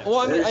 Well,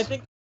 I mean, I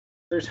think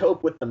there's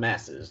hope with the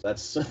masses.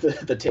 That's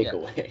the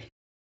takeaway. Yeah.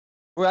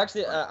 We're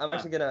actually, I'm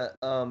actually gonna.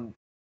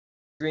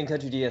 Green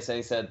Country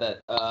DSA said that,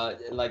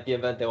 like the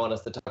event they want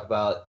us to talk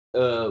about,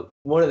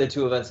 one of the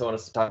two events they want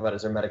us to talk about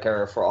is their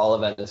Medicare for All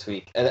event this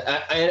week. And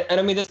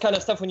I mean, this kind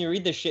of stuff, when you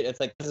read this shit, it's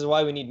like, this is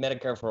why we need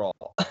Medicare for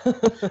All.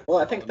 Well,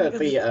 I think that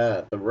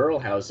the rural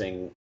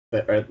housing,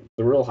 or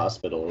the rural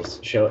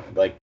hospitals show,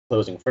 like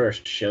closing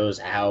first, shows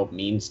how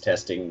means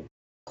testing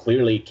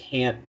clearly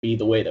can't be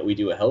the way that we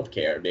do a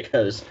healthcare,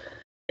 because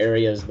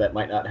areas that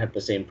might not have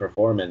the same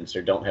performance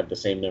or don't have the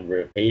same number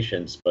of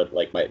patients but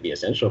like might be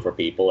essential for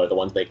people are the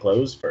ones they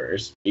close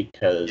first,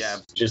 because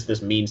just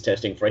this means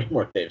testing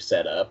framework they've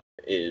set up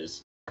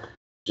just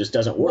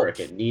doesn't work.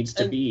 It needs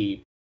to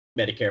be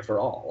Medicare for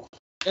all.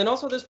 And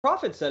also this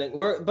profit setting,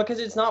 because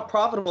it's not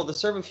profitable to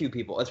serve a few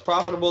people. It's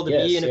profitable to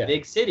be in a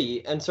big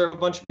city and serve a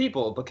bunch of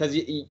people, because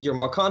you're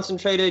more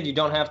concentrated. You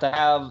don't have to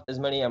have as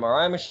many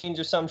MRI machines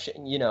or some shit.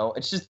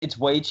 It's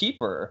way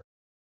cheaper.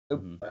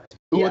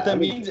 What that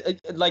means,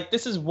 like,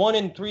 this is 1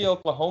 in 3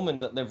 Oklahomans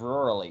that live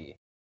rurally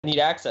need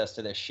access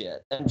to this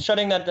shit, and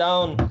shutting that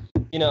down,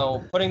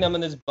 putting them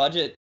in this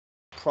budget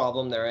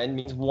problem they're in,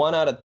 means 1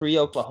 out of 3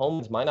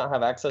 Oklahomans might not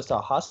have access to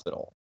a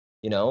hospital.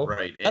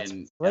 Right?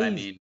 And I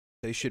mean,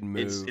 they should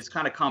move. It's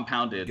kind of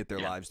compounded. Get their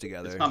lives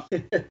together.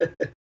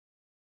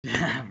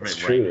 It's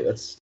true.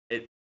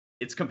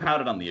 It's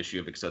compounded on the issue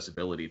of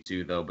accessibility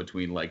too, though,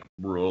 between like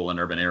rural and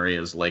urban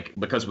areas. Like,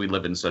 because we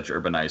live in such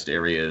urbanized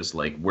areas,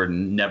 like we're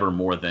never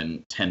more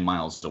than 10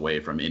 miles away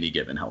from any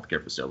given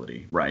healthcare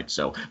facility, right?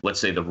 So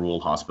let's say the rural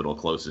hospital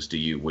closest to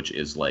you, which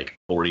is like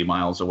 40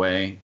 miles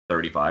away,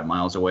 35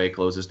 miles away,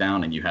 closes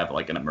down, and you have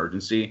like an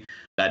emergency,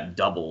 that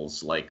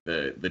doubles like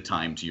the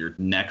time to your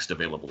next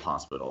available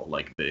hospital,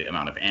 like the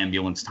amount of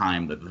ambulance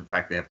time, the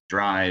fact they have to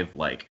drive,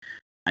 like,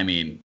 I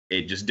mean,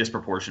 it just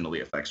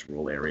disproportionately affects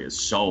rural areas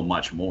so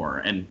much more.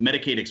 And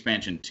Medicaid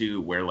expansion too,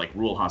 where like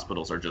rural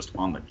hospitals are just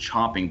on the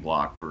chopping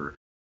block for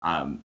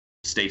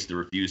states that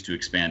refuse to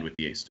expand with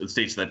the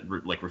states that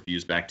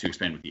refuse back to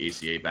expand with the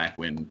ACA back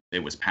when it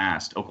was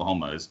passed.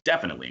 Oklahoma is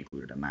definitely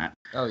included in that.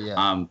 Oh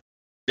yeah.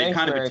 They Thanks,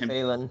 kind of Mary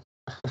Phelan.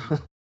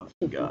 Oh,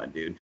 God,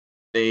 dude.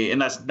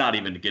 And that's not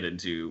even to get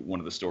into one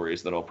of the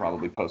stories that I'll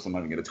probably post. I'm not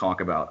even going to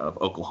talk about, of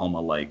Oklahoma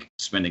like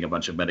spending a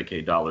bunch of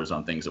Medicaid dollars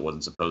on things it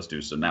wasn't supposed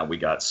to. So now we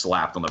got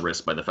slapped on the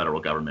wrist by the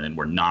federal government, and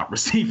we're not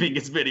receiving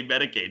as many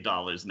Medicaid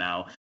dollars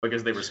now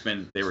because they were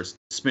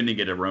spending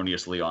it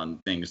erroneously on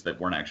things that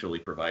weren't actually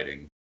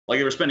providing. Like,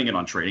 they were spending it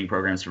on training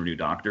programs for new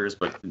doctors,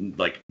 but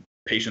like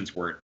patients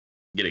weren't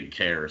getting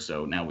care.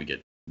 So now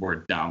we're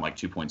down like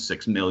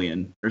 2.6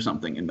 million or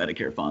something in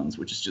Medicare funds,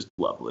 which is just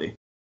lovely.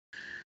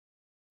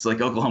 It's like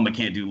Oklahoma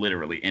can't do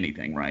literally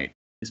anything, right?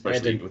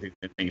 Especially with the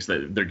things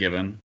that they're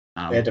given.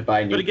 They had to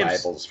buy new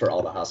Bibles for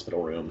all the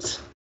hospital rooms.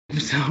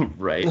 So,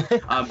 right.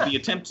 The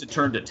attempt to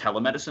turn to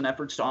telemedicine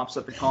efforts to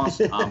offset the cost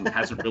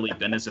hasn't really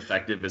been as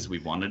effective as we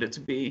wanted it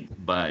to be.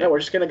 But no, we're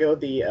just going to go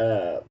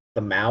the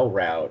Mao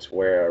route,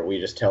 where we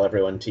just tell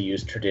everyone to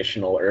use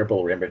traditional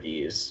herbal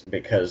remedies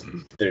because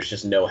there's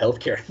just no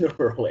healthcare in the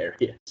rural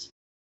areas.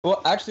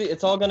 Well, actually,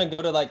 it's all going to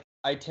go to like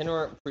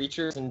itinerant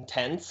preachers and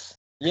tents.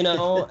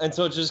 And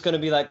so it's just going to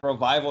be like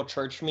revival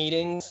church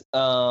meetings,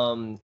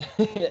 and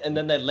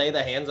then they lay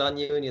the hands on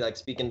you and you like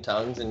speak in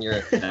tongues, and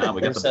you're now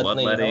we got the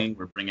bloodletting.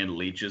 We're bringing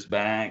leeches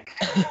back.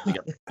 We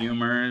got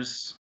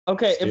humors.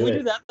 Okay, if we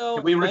do that though,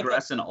 can we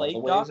regress in all the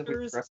ways?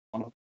 Doctors,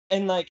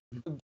 and like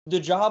the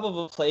job of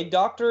a plague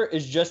doctor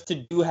is just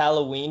to do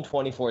Halloween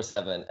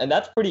 24/7, and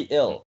that's pretty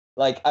ill.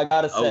 Like, I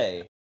gotta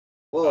say.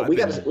 Well, we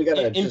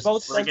gotta in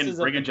both senses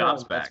bringing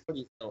jobs back.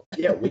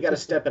 Yeah, we gotta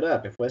step it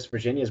up. If West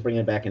Virginia is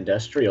bringing back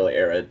industrial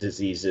era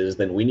diseases,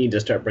 then we need to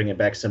start bringing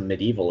back some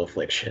medieval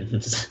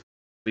afflictions.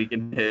 We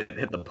can hit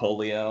the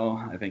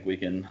polio. I think we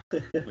can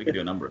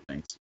do a number of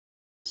things.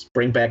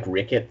 Bring back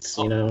rickets,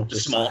 the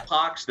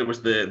smallpox. There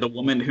was the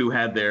woman who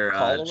had their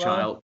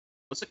child.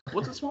 What's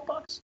it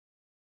smallpox?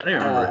 I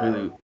don't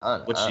remember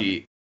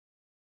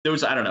There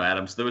was, I don't know,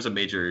 Adams. There was a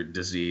major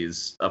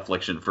disease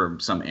affliction from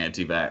some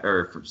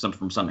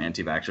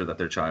anti-vaxxer that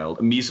their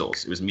child,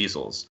 measles. It was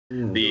measles.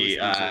 An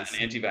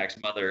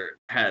anti-vax mother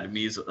had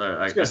measles.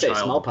 I was going to say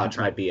smallpox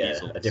might be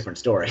a different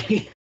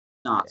story.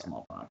 Not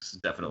smallpox,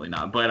 definitely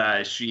not.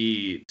 But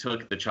she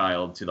took the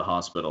child to the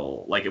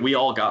hospital. Like, we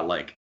all got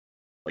like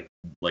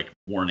like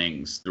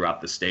warnings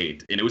throughout the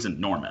state, and it was in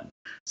Norman.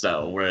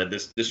 So where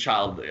this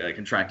child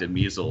contracted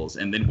measles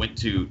and then went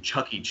to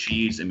Chuck E.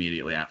 Cheese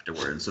immediately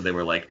afterwards. So they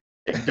were like,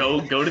 go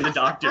to the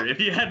doctor if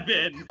you had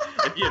been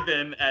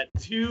at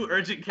 2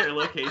 urgent care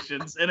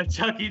locations and a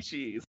Chuck E.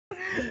 Cheese.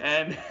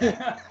 And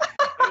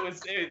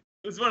it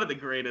was one of the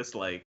greatest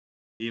like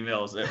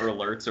emails or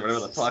alerts or whatever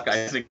the fuck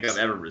I think I've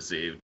ever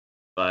received.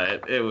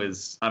 But I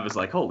was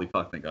like, holy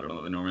fuck, thank God I don't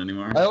live in Norman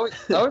anymore. I always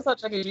thought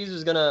Chuck E. Cheese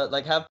was gonna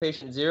like have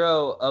patient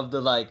 0 of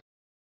the like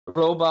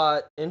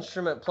robot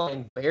instrument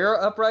playing bear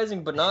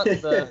uprising, but not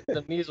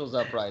the measles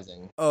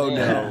uprising. Oh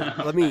Man.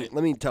 no. Let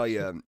me tell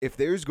you, if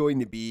there's going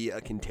to be a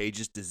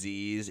contagious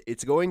disease,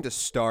 it's going to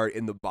start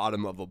in the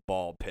bottom of a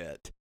ball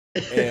pit.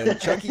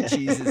 And Chuck E.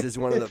 Cheese's is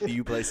one of the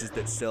few places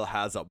that still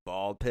has a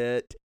ball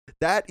pit.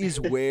 That is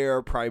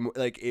where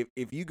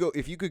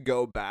if you could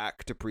go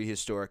back to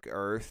prehistoric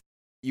Earth,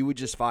 you would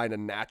just find a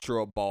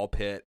natural ball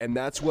pit, and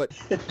that's what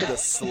the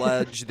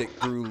sludge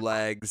that grew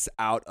legs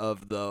out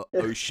of the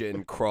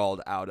ocean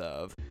crawled out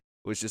of.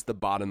 Was just the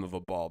bottom of a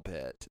ball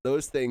pit.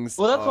 Those things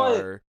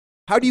are.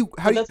 How do you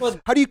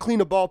clean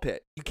a ball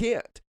pit? You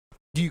can't.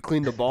 Do you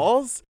clean the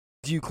balls?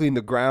 Do you clean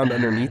the ground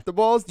underneath the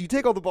balls? Do you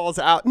take all the balls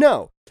out?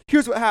 No.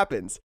 Here's what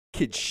happens: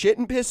 kids shit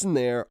and piss in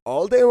there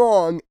all day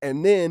long,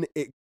 and then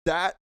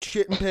that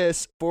shit and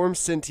piss forms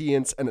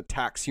sentience and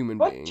attacks human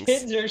beings.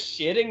 Kids are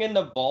shitting in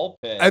the ball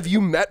pit. Have you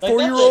met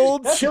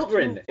 4-year-olds?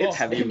 Children.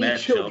 Have you met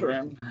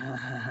children?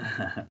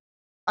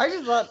 I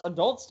just thought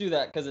adults do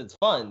that because it's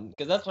fun.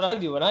 Because that's what I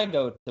do when I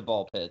go to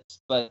ball pits.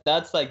 But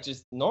that's like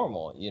just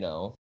normal, you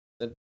know.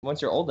 That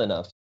once you're old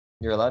enough,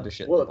 you're allowed to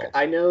shit. Look,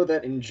 I know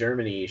that in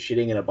Germany,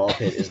 shitting in a ball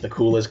pit is the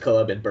coolest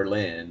club in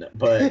Berlin,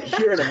 but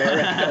here in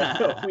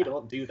America, we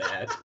don't do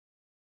that.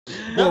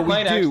 Well,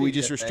 we do. We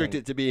just restrict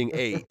it to being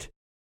 8.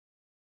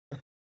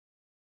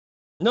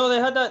 No,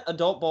 they had that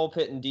adult ball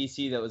pit in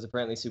DC that was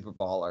apparently super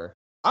baller.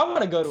 I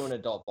want to go to an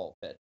adult ball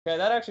pit. Okay,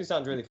 that actually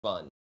sounds really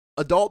fun.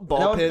 Adult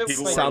ball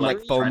pits sound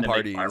like foam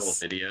parties.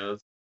 Viral videos.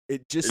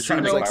 It just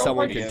seems like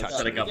someone can touch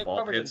setting it. up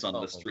ball pits on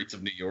the streets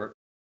of New York.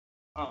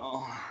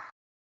 Oh.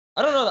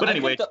 I don't know. But I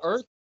anyway, think the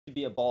Earth should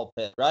be a ball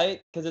pit,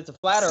 right? Because it's a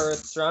flat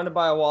Earth surrounded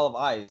by a wall of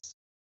ice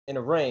in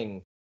a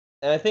ring,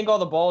 and I think all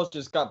the balls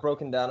just got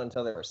broken down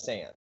until they were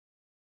sand.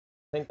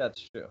 I think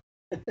that's true.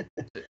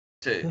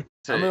 I'm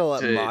gonna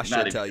let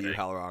Masha tell you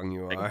how wrong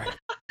you are.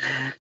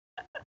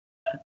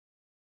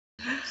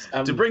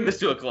 To bring this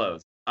to a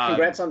close.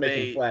 Congrats on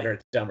making Flat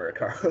Earth dumber,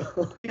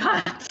 Carl.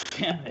 God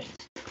damn it.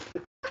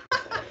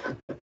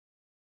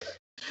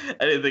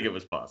 I didn't think it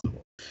was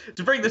possible.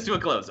 To bring this to a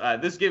close,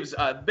 this gives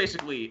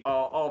basically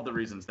all of the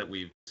reasons that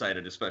we've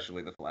cited,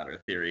 especially the flat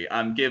Earth theory,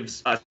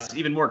 gives us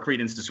even more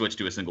credence to switch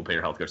to a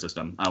single-payer healthcare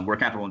system, where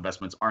capital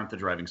investments aren't the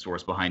driving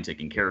source behind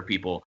taking care of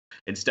people.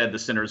 Instead, the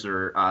centers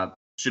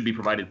should be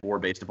provided for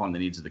based upon the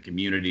needs of the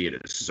community it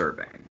is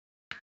serving.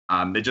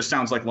 It just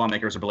sounds like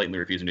lawmakers are blatantly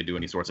refusing to do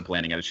any sorts of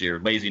planning out of sheer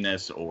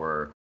laziness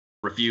or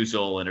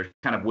refusal, and are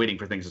kind of waiting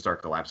for things to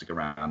start collapsing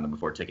around them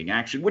before taking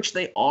action, which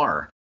they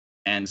are.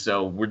 And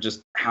so we're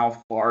just,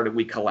 how far do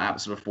we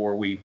collapse before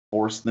we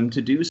force them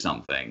to do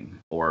something?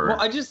 Or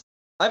well,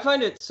 I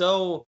find it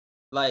so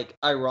like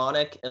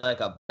ironic in like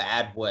a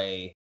bad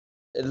way,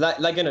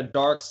 like in a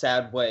dark,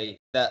 sad way,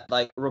 that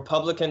like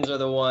Republicans are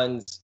the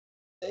ones,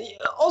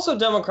 also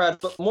Democrats,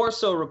 but more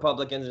so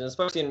Republicans, and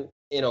especially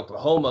in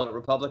Oklahoma,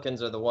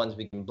 Republicans are the ones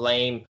we can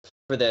blame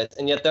for this,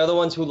 and yet they're the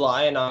ones who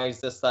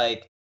lionize this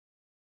like,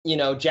 you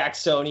know,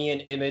 Jacksonian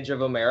image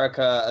of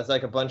America as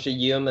like a bunch of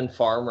yeoman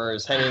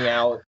farmers hanging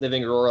out,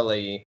 living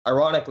rurally.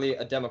 Ironically,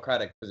 a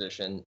Democratic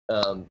position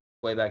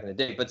way back in the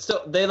day. But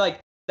still, they like,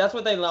 that's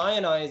what they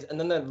lionize. And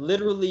then they're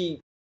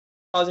literally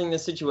causing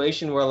this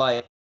situation where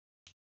like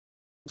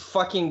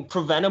fucking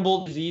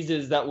preventable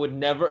diseases that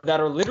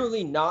are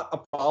literally not a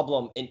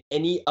problem in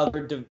any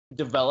other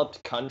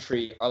developed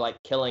country are like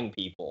killing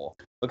people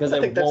because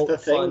I think that's the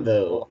thing,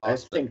 though. I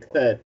think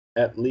that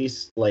at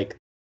least like,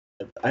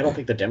 I don't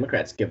think the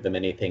Democrats give them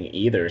anything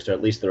either, so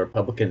at least the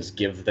Republicans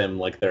give them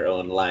like their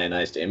own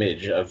lionized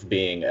image of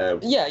being a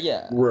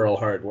rural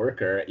hard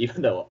worker.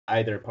 Even though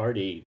either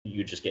party,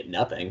 you just get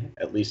nothing.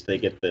 At least they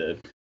get the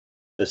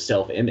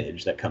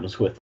self-image that comes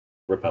with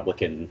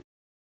Republican.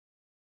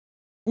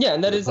 Yeah,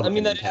 and that is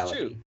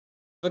true.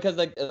 Because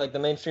like the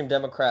mainstream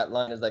Democrat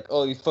line is like,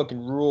 oh, you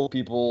fucking rural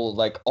people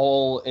like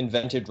all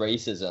invented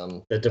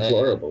racism. The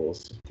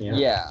deplorables.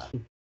 Yeah.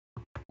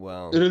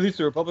 Well, and at least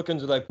the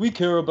Republicans are like, we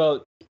care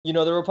about, you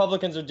know, the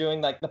Republicans are doing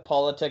like the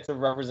politics of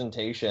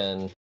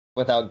representation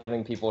without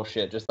giving people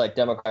shit, just like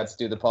Democrats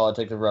do the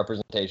politics of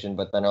representation,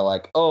 but then are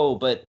like, oh,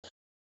 but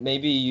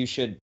maybe you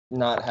should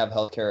not have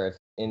healthcare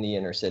in the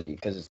inner city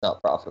because it's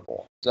not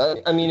profitable. So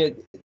I mean,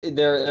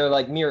 they're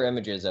like mirror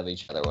images of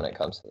each other when it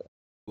comes to this.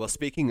 Well,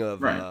 speaking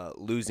of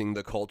losing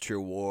the culture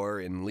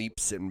war in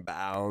leaps and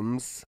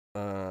bounds,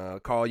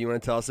 Carl, you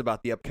want to tell us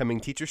about the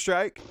upcoming teacher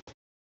strike?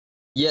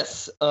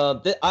 Yes,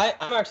 I'm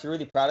actually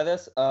really proud of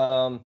this.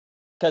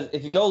 Because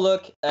if you go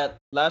look at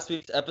last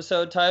week's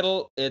episode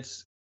title,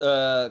 it's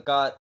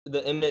got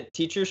the imminent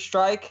teacher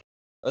strike,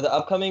 or the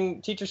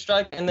upcoming teacher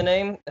strike in the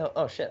name.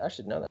 Oh shit, I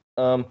should know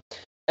that.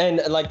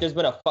 And like, there's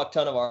been a fuck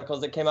ton of articles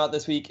that came out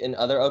this week in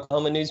other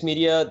Oklahoma news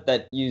media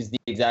that use the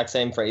exact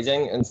same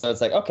phrasing, and so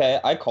it's like,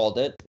 okay, I called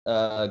it.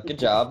 Good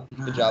job,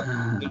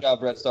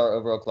 Red Star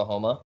over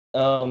Oklahoma.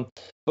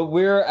 But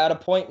we're at a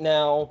point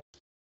now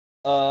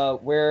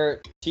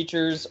where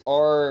teachers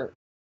are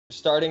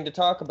starting to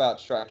talk about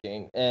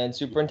striking, and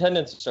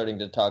superintendents are starting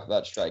to talk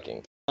about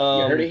striking. You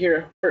heard it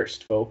here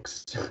first,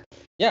 folks.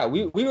 Yeah,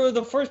 we were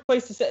the first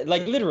place to say,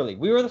 like, literally,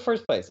 we were the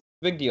first place.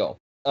 Big deal.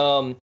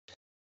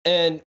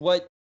 And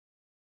what,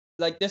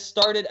 like, this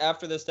started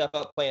after the Step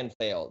Up plan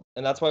failed,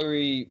 and that's why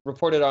we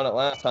reported on it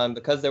last time,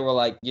 because they were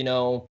like, you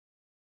know,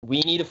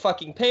 we need a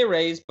fucking pay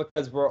raise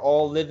because we're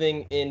all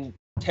living in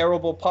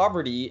terrible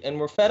poverty and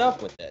we're fed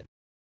up with it.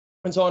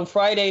 And so on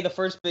Friday, the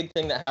first big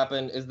thing that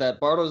happened is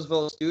that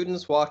Bartlesville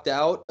students walked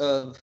out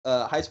of,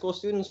 high school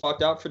students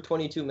walked out for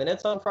 22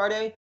 minutes on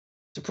Friday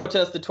to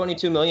protest the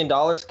 $22 million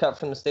cut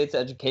from the state's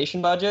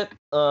education budget.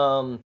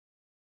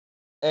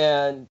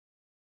 And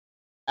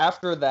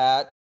after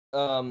that, you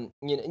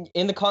know,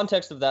 in the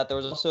context of that, there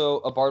was also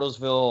a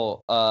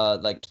Bartlesville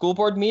like school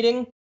board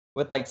meeting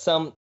with like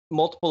some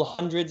multiple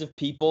hundreds of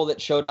people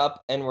that showed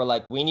up and were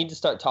like, we need to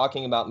start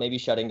talking about maybe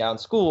shutting down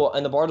school.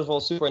 And the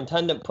Bartlesville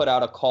superintendent put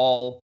out a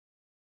call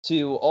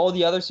to all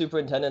the other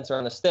superintendents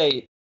around the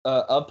state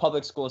of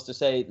public schools to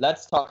say,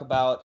 let's talk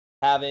about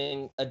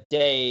having a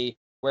day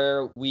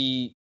where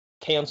we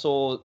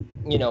cancel,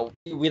 you know,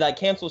 we like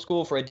cancel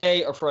school for a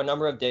day or for a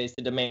number of days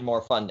to demand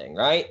more funding,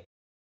 right?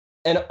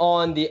 And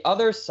on the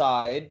other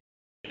side,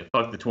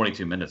 fuck the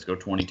 22 minutes, go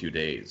 22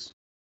 days.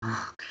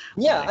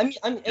 Yeah, Like,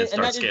 I mean, and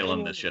start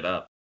scaling this shit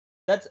up.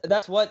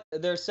 That's what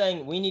they're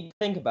saying. We need to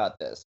think about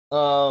this.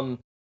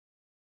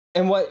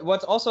 And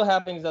what's also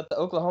happening is that the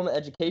Oklahoma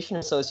Education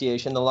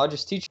Association, the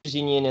largest teachers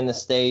union in the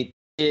state,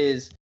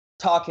 is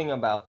talking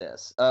about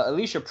this.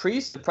 Alicia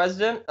Priest, the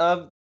president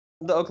of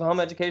the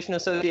Oklahoma Education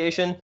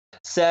Association,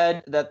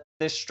 said that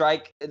this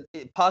strike,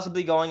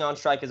 possibly going on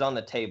strike, is on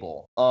the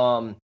table.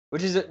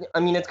 Which is, I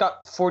mean, it's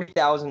got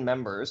 40,000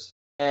 members,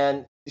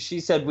 and she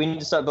said we need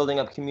to start building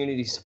up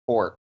community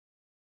support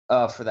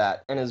for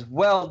that. And as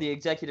well, the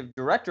executive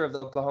director of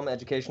the Oklahoma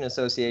Education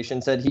Association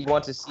said he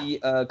wants to see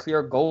a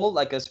clear goal,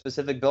 like a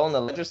specific bill in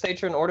the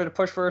legislature, in order to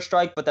push for a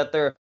strike, but that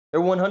they're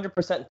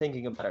 100%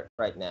 thinking about it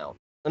right now.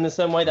 In the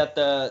same way that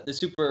the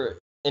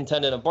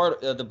superintendent of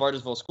the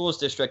Bartlesville Schools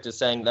District is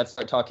saying, let's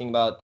start talking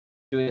about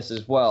doing this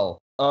as well.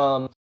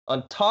 On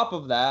top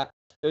of that,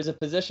 there's a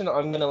position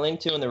I'm going to link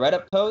to in the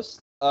Reddit post,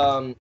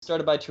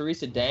 started by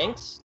Teresa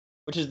Danks,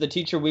 which is the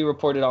teacher we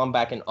reported on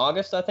back in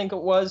August, I think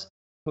it was,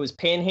 who is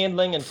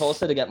panhandling in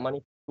Tulsa to get money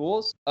for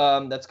schools.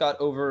 That's got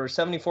over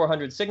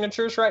 7,400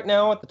 signatures right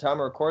now at the time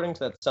of recording.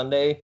 So that's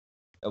Sunday.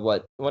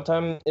 What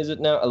time is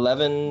it now?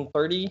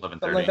 11:30?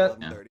 Something like that?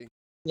 11:30.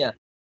 Yeah.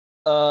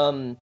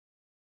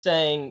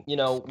 Saying, you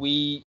know,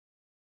 we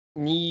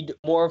need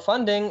more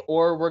funding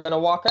or we're going to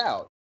walk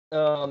out.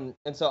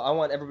 And so I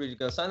want everybody to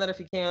go sign that if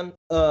you can.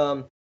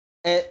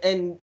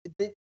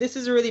 This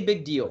is a really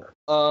big deal,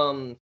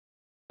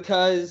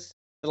 because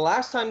the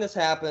last time this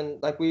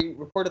happened, like we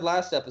reported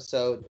last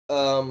episode,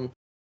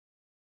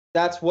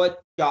 that's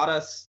what got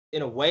us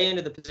in a way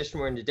into the position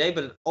we're in today,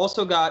 but it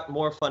also got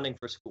more funding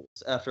for schools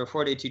after a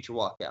 4-day teacher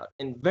walkout.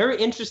 And very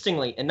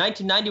interestingly, in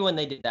 1990 when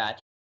they did that,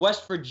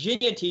 West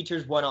Virginia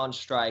teachers went on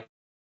strike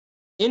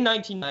in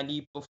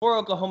 1990 before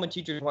Oklahoma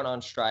teachers went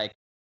on strike,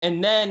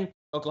 and then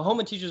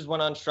Oklahoma teachers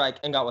went on strike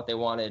and got what they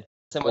wanted.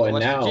 Same with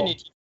West Virginia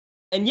teachers.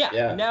 And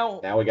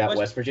now we got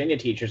West Virginia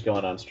teachers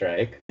going on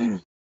strike.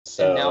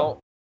 So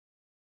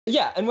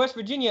and West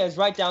Virginia is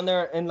right down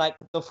there in like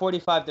the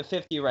 45 to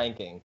 50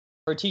 ranking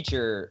for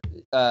teacher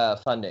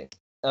funding.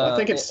 I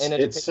think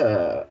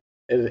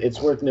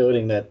it's worth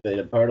noting that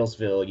at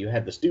Bartlesville, you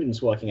had the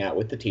students walking out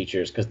with the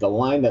teachers, because the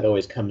line that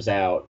always comes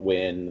out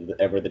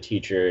whenever the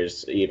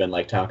teachers even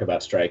like talk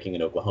about striking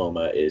in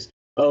Oklahoma is,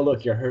 "Oh,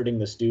 look, you're hurting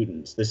the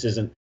students. This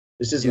isn't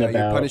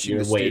about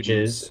your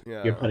wages.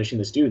 Yeah. You're punishing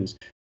the students."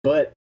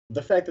 But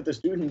the fact that the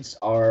students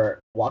are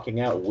walking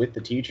out with the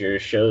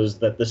teachers shows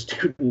that the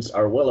students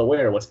are well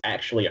aware what's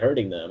actually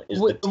hurting them is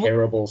the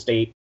terrible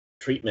state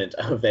treatment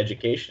of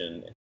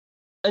education.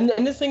 And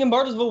this thing in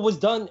Bartlesville was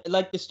done,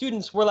 like the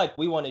students were like,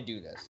 we want to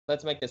do this.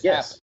 Let's make this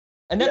happen.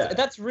 And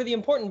that's really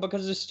important,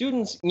 because the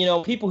students, you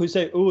know, people who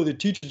say, oh, the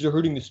teachers are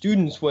hurting the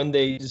students when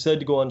they decide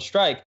to go on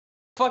strike,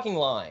 fucking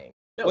lying.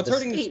 No, What's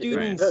hurting the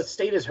students? The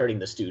state is hurting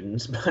the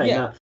students by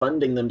not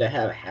funding them to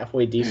have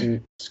halfway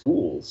decent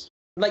schools.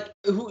 Like,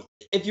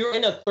 if you're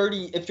in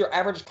if your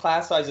average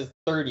class size is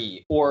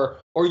 30,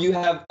 or you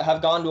have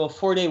gone to a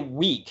 4-day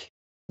week,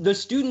 the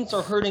students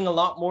are hurting a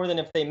lot more than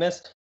if they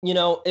miss. You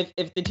know, if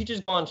the teachers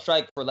go on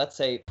strike for, let's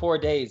say, 4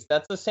 days,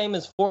 that's the same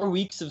as 4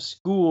 weeks of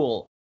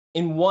school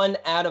in 1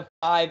 out of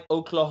 5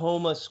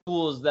 Oklahoma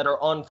schools that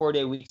are on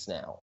 4-day weeks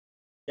now.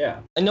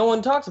 Yeah. And no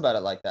one talks about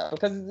it like that,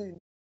 because,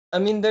 I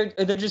mean, they're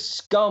just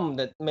scum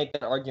that make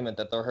that argument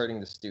that they're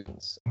hurting the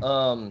students.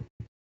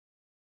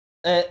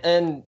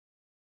 And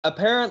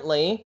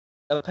apparently,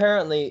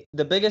 apparently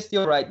the biggest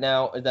deal right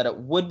now is that it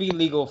would be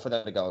legal for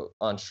them to go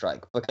on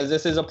strike because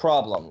this is a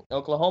problem.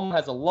 Oklahoma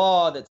has a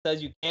law that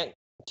says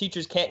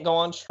teachers can't go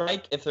on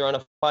strike if they're in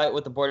a fight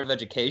with the Board of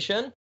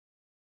Education,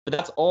 but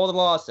that's all the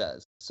law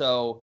says.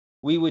 So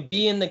we would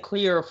be in the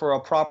clear for a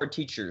proper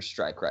teacher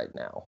strike right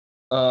now.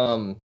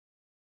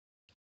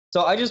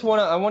 So I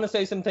want to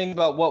say something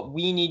about what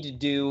we need to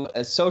do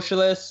as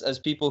socialists, as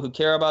people who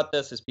care about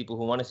this, as people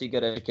who want to see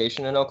good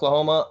education in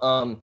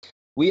Oklahoma.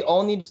 We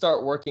all need to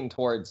start working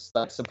towards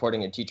like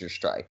supporting a teacher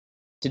strike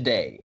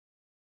today.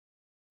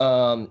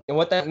 And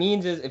what that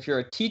means is if you're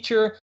a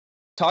teacher,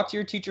 talk to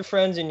your teacher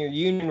friends and your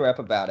union rep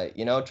about it.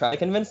 Try to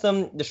convince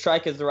them the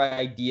strike is the right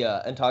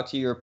idea, and talk to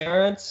your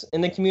parents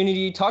in the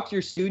community, talk to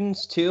your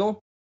students too,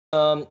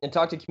 and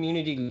talk to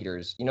community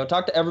leaders.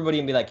 Talk to everybody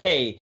and be like,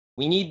 hey,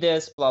 we need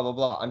this, blah, blah,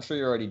 blah. I'm sure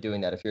you're already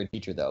doing that if you're a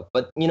teacher, though.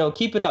 But,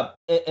 keep it up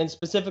and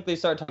specifically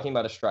start talking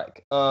about a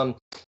strike. If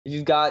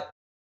you've got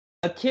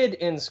a kid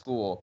in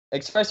school,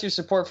 express your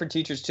support for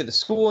teachers to the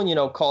school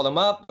and, call them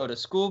up, go to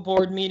school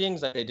board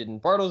meetings like they did in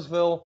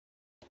Bartlesville,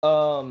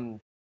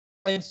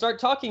 and start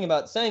talking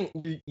about saying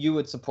you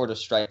would support a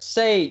strike.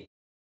 Say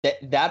that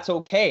that's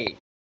okay.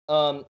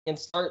 And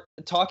start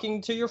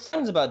talking to your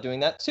friends about doing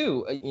that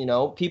too.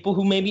 People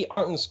who maybe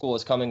aren't in school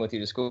is coming with you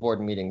to school board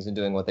meetings and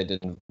doing what they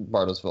did in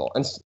Bartlesville.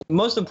 And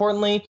most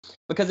importantly,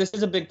 because this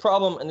is a big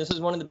problem, and this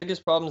is one of the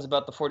biggest problems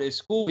about the 4-day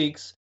school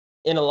weeks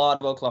in a lot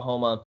of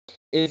Oklahoma,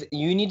 is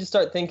you need to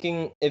start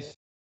thinking, if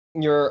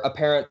you're a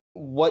parent,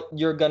 what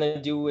you're going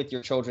to do with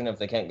your children if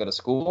they can't go to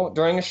school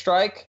during a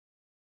strike.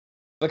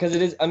 Because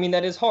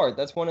that is hard.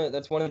 That's one of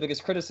the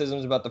biggest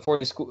criticisms about the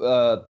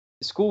 4-day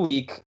school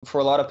week for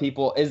a lot of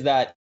people, is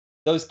that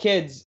those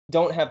kids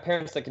don't have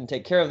parents that can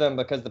take care of them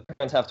because the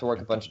parents have to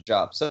work a bunch of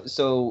jobs.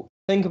 So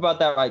think about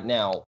that right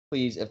now,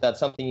 please, if that's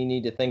something you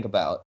need to think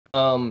about.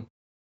 And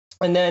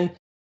then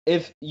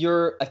if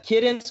you're a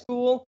kid in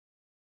school,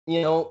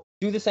 do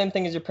the same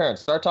thing as your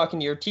parents. Start talking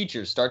to your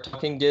teachers. Start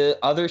talking to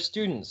other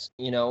students.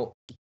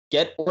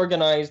 Get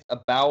organized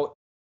about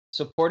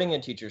supporting a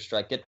teacher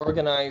strike. Get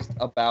organized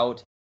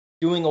about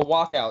doing a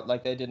walkout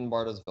like they did in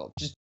Bartlesville.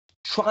 Just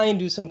try and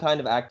do some kind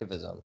of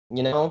activism,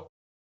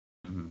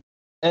 Mm-hmm.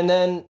 And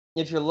then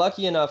if you're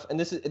lucky enough, and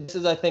this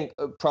is I think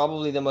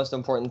probably the most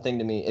important thing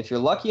to me, if you're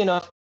lucky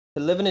enough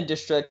to live in a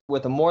district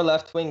with a more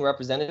left-wing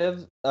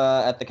representative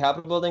at the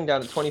Capitol building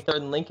down at 23rd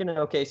and Lincoln in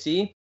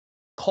OKC,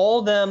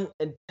 call them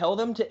and tell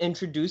them to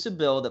introduce a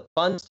bill that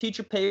funds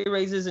teacher pay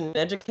raises in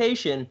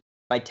education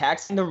by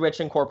taxing the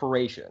rich and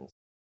corporations.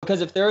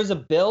 Because if there is a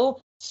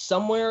bill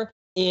somewhere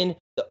in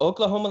the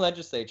Oklahoma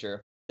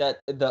legislature that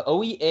the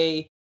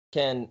OEA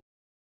can,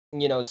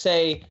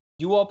 say,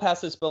 you all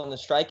pass this bill and the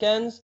strike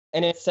ends,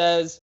 and it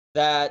says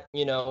that,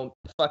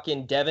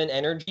 fucking Devon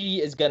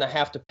Energy is going to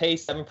have to pay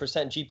 7%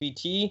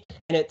 GPT,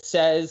 and it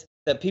says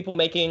that people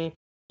making,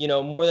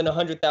 more than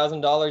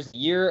 $100,000 a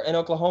year in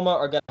Oklahoma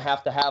are going to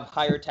have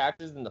higher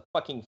taxes than the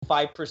fucking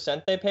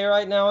 5% they pay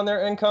right now on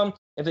their income.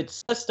 If it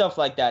says stuff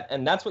like that,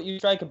 and that's what you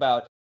strike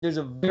about, there's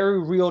a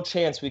very real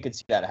chance we could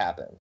see that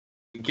happen.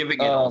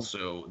 Giving it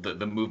also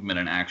the movement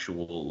an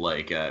actual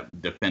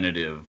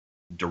definitive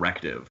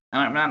directive,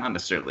 and I'm not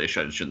necessarily, I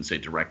shouldn't say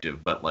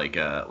directive, but like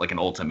an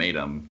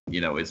ultimatum,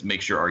 is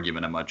makes your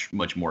argument a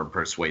much more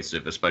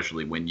persuasive,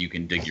 especially when you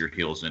can dig your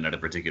heels in at a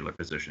particular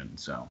position.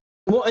 So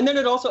well, and then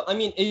it also, I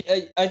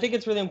think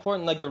it's really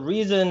important. Like the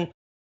reason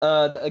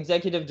the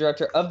executive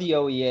director of the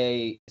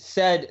OEA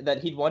said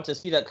that he'd want to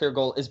see that clear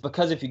goal is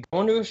because if you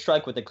go into a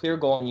strike with a clear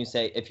goal and you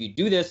say, if you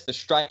do this, the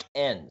strike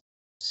ends,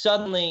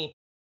 suddenly,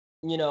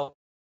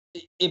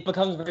 it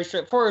becomes very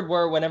straightforward,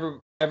 where whenever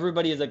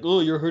everybody is like,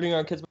 oh, you're hurting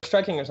our kids by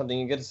striking or something,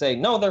 you get to say,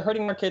 no, they're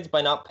hurting our kids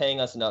by not paying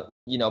us enough,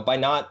 by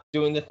not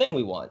doing the thing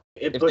we want.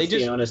 It puts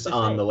the onus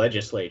on the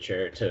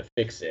legislature to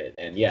fix it,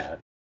 and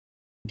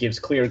gives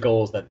clear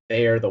goals that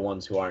they're the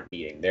ones who aren't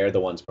meeting. They're the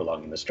ones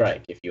prolonging the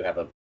strike if you have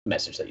a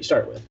message that you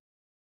start with.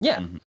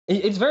 Yeah,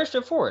 It's very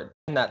straightforward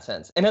in that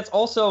sense. And it's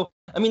also,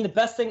 the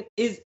best thing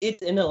is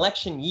it's an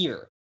election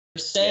year.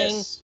 They're saying...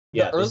 Yes.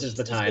 Yeah, this is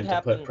the time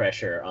to put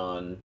pressure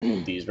on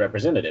these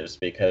representatives,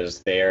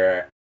 because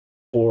they're,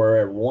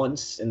 for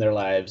once in their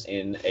lives,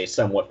 in a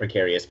somewhat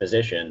precarious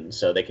position,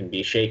 so they can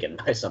be shaken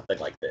by something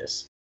like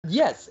this.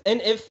 Yes,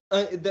 and if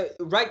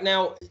right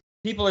now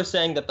people are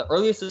saying that the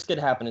earliest this could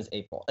happen is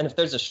April, and if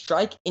there's a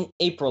strike in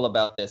April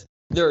about this,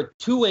 there are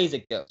two ways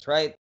it goes,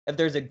 right? If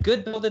there's a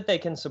good bill that they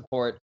can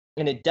support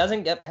and it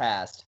doesn't get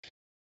passed,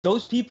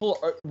 those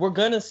people we're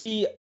going to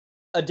see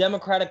a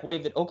Democratic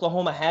wave that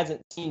Oklahoma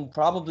hasn't seen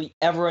probably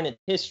ever in its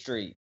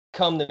history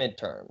come the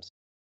midterms.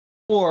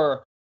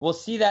 Or we'll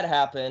see that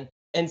happen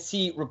and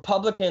see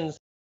Republicans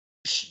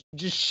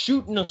just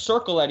shoot in a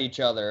circle at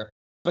each other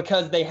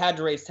because they had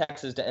to raise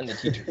taxes to end the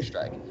teacher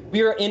strike.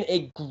 We are in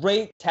a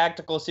great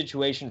tactical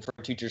situation for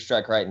a teacher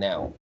strike right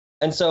now.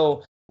 And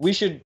so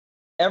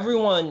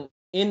everyone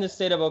in the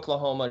state of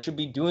Oklahoma should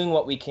be doing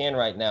what we can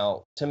right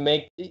now to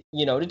make,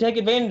 to take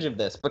advantage of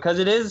this, because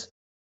it is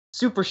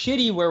super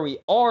shitty where we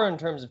are in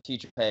terms of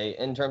teacher pay,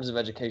 in terms of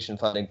education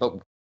funding, but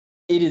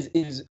it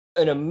is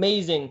an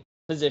amazing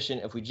position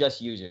if we just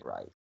use it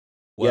right.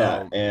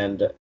 Yeah,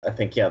 and I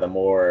think the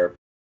more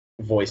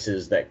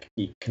voices that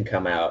can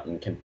come out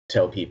and can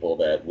tell people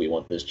that we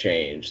want this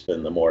change,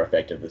 then the more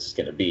effective this is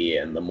going to be,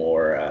 and the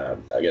more,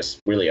 I guess,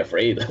 really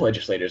afraid the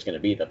legislator is going to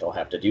be that they'll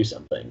have to do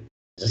something.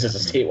 This is a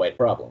statewide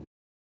problem.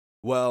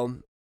 Well,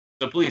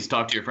 so please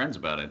talk to your friends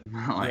about it.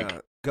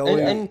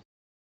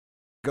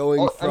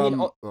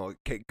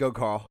 Okay, go,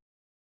 Carl.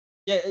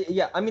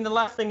 Yeah. I mean, the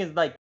last thing is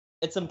like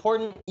it's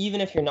important,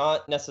 even if you're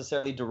not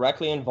necessarily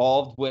directly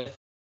involved with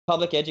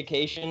public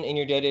education in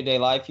your day-to-day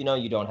life. You know,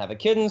 you don't have a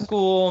kid in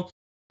school,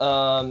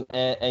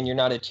 and you're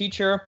not a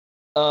teacher.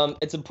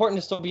 It's important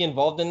to still be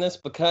involved in this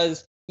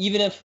because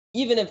even if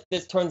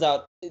this turns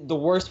out the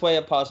worst way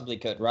it possibly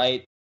could,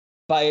 right?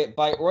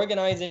 By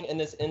organizing in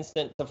this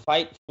instant to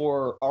fight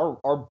for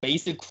our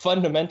basic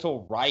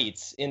fundamental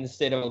rights in the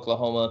state of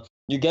Oklahoma,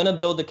 you're going to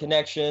build the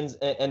connections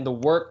and the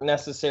work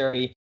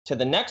necessary to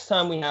the next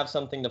time we have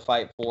something to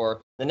fight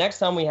for, the next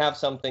time we have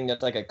something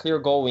that's like a clear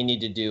goal we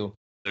need to do.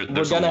 There's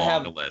we're going to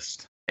have a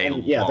list. And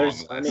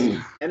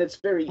and it's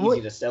very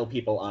easy to sell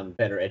people on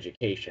better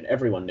education.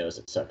 Everyone knows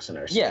it sucks in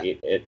our state.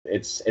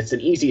 It's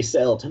an easy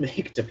sell to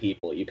make to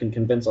people. You can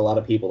convince a lot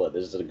of people that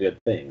this is a good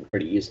thing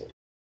pretty easily.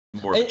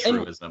 More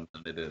truism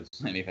than it is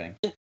anything.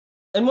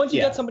 And once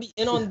you get somebody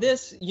in on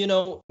this, you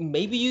know,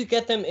 maybe you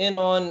get them in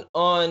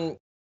on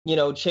you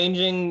know,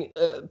 changing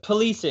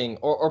policing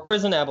or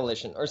prison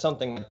abolition or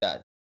something like that.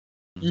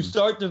 Mm-hmm. You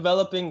start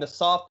developing the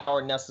soft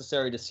power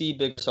necessary to see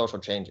big social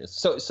changes.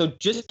 So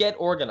just get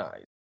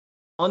organized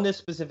on this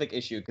specific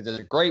issue because it's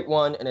a great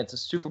one and it's a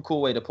super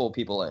cool way to pull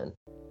people in.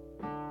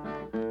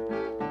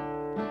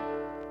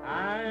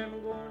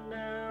 I'm going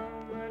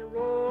down that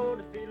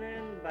road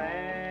feeling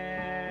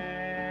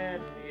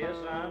bad. Yes,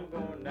 I'm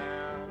going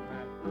down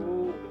that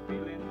road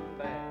feeling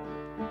bad.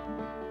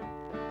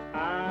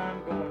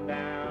 I'm going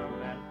down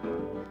that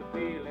road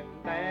feeling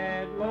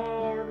bad,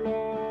 Lord,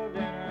 Lord,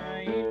 and I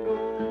ain't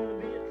gonna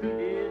be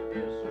treated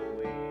this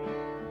way.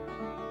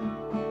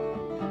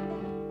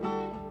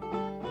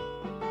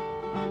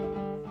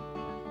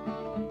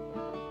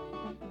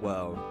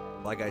 Well,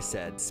 like I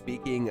said,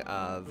 speaking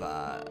of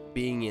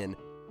being in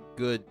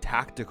good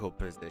tactical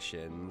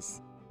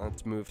positions,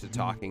 let's move to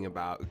talking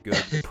about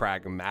good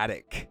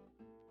pragmatic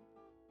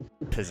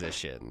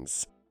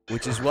positions,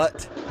 which is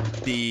what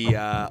the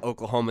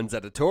Oklahomans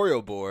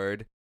editorial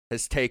board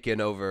has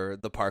taken over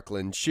the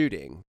Parkland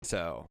shooting.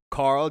 So,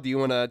 Carl, do you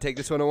want to take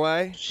this one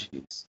away?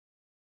 Jeez.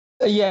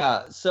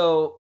 Yeah,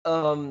 so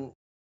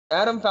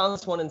Adam found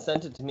this one and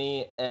sent it to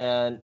me,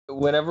 and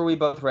whenever we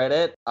both read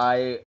it,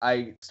 I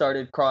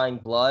started crying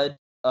blood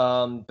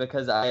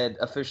because I had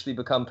officially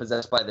become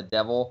possessed by the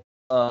devil.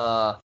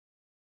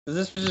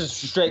 This was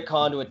just straight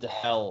conduit to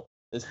hell.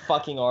 This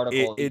fucking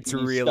article. It's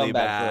really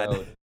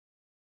bad.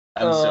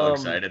 I'm so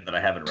excited that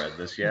I haven't read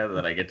this yet,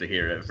 that I get to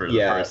hear it for the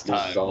first time.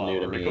 This is all new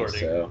to me,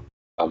 so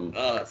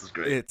this is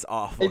great. It's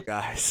awful,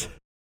 guys.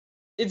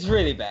 It's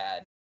really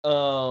bad.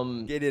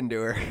 Get into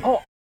her.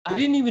 Oh, I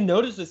didn't even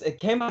notice this. It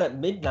came out at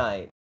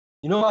midnight.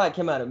 You know why it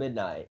came out at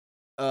midnight?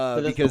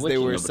 Because they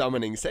were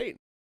summoning Satan.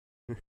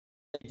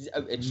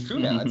 It's true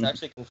now. It's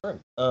actually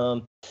confirmed.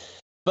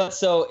 But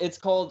so it's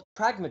called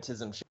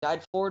Pragmatism: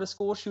 Guide Florida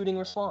School Shooting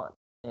Response,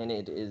 and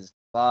it is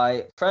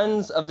by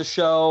friends of the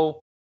show,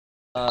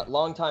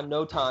 long time,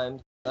 no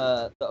time,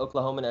 the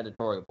Oklahoman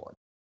editorial board.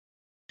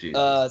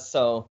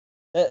 So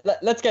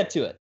let's get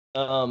to it.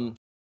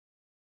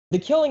 The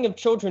killing of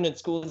children at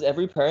school is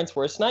every parent's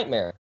worst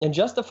nightmare and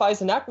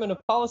justifies enactment of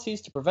policies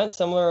to prevent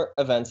similar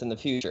events in the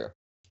future.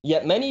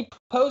 Yet many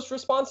proposed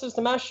responses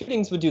to mass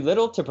shootings would do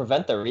little to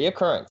prevent their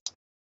reoccurrence.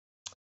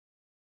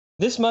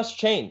 This must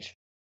change.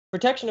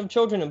 Protection of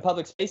children in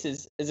public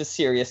spaces is a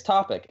serious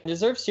topic and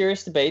deserves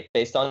serious debate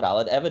based on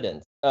valid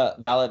evidence,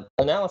 valid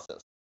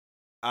analysis.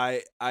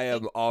 I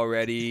am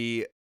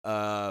already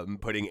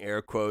putting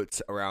air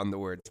quotes around the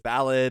words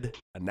valid,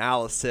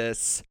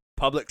 analysis,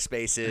 public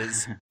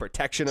spaces,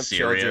 protection of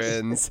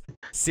children's,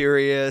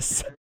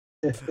 serious.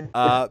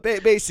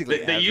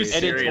 Basically, they use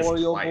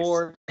editorial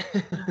board.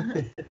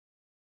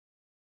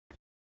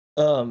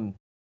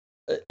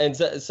 And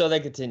so they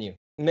continue.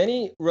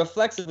 Many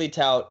reflexively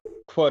tout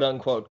 "quote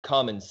unquote"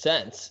 common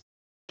sense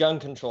gun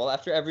control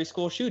after every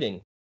school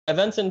shooting.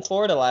 Events in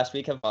Florida last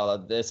week have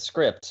followed this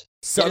script.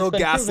 Subtle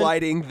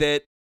gaslighting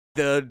that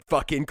the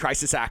fucking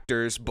crisis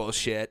actors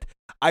bullshit.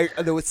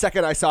 The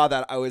second I saw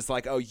that, I was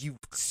like, "Oh, you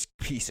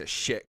piece of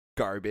shit,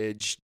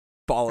 garbage."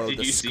 Follow the script.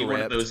 Did you see one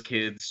of those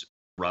kids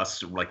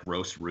roast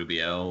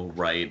Rubio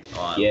right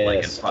on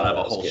yes, in front of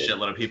a whole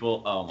shitload of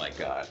people? Oh my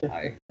god,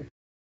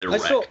 they're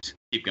wrecked. Wrecked.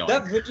 Keep going.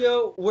 That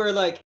video where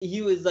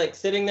he was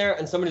sitting there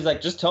and somebody's like,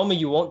 "Just tell me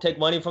you won't take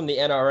money from the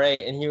NRA,"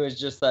 and he was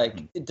just like,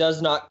 "It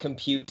does not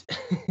compute."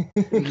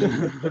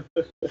 That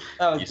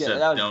was you good. said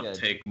that was don't good.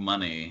 take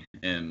money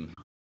in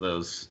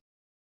those.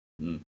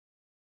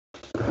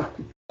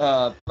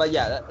 But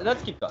yeah,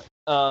 let's keep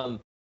going.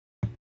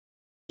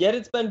 Yet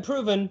it's been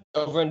proven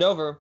over and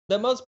over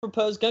that most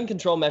proposed gun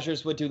control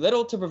measures would do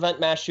little to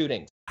prevent mass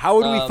shootings. How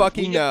would we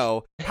fucking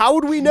know? How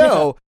would we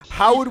know?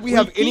 How would we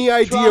have any keep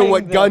idea trying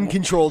what gun them.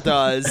 control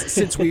does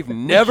since we've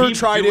never keep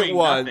tried it doing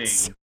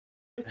once?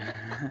 nothing.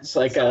 It's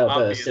like So the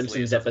obviously Simpsons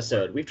it doesn't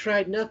episode. work. We've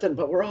tried nothing,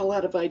 but we're all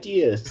out of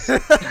ideas.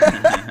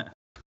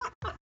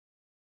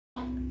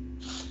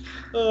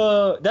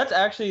 That's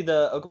actually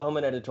the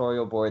Oklahoma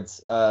editorial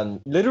board's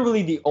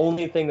literally the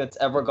only thing that's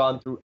ever gone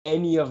through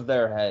any of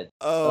their heads.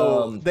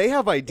 Oh, they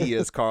have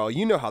ideas, Carl.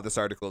 You know how this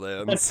article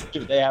ends.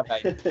 They have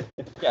ideas.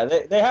 Yeah,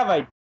 they have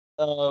ideas.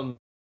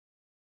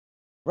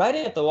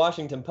 Writing at the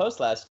Washington Post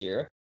last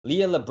year,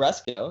 Leah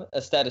Labresco,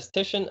 a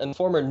statistician and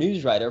former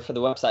news writer for the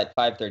website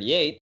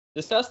 538,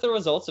 discussed the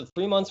results of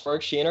 3 months'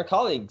 work she and her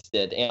colleagues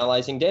did,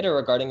 analyzing data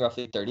regarding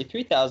roughly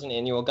 33,000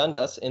 annual gun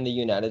deaths in the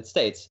United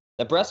States.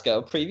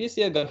 Labresco,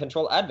 previously a gun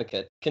control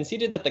advocate,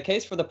 conceded that the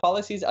case for the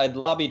policies I'd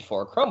lobbied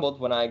for crumbled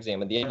when I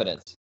examined the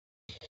evidence.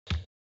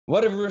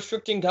 What of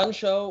restricting gun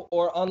show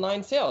or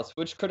online sales,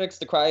 which critics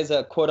decry as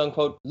a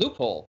quote-unquote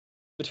loophole?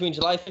 Between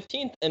July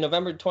 15th and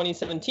November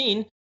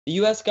 2017, the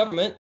U.S.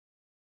 Government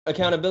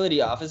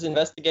Accountability Office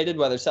investigated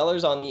whether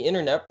sellers on the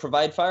internet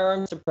provide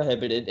firearms to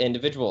prohibited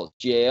individuals.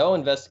 GAO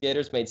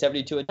investigators made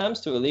 72 attempts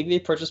to illegally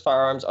purchase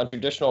firearms on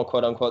traditional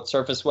quote-unquote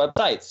surface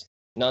websites.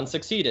 None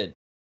succeeded.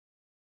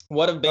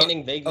 What of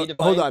banning vaguely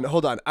defined...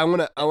 Hold on. I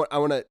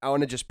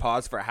wanna just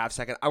pause for a half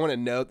second. I wanna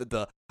note that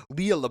the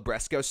Leah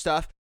Labresco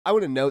stuff. I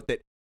wanna note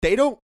that they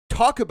don't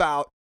talk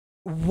about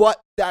what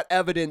that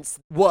evidence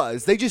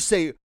was. They just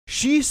say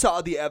she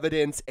saw the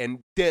evidence and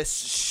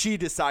she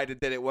decided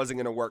that it wasn't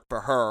gonna work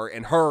for her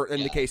and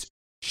the case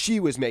she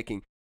was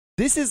making.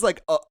 This is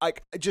like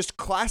just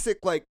classic.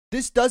 Like,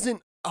 this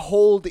doesn't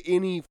hold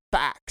any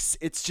facts.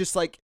 It's just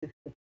like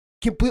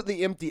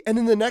completely empty. And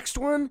then the next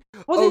one,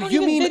 well,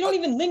 they don't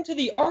even link to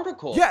the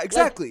article. Yeah,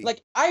 exactly.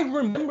 Like I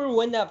remember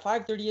when that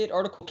 538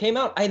 article came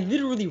out, I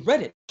literally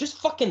read it. Just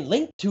fucking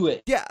link to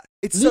it. Yeah,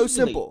 it's so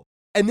simple.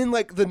 And then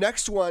like the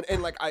next one,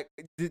 and like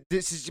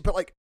but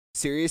like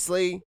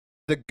seriously,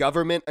 the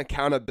Government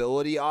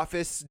Accountability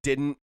Office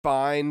didn't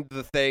find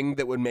the thing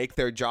that would make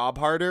their job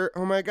harder.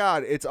 Oh my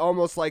God, it's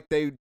almost like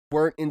they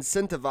weren't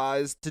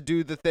incentivized to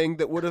do the thing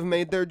that would have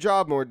made their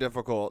job more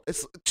difficult.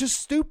 It's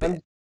just stupid.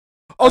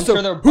 Also,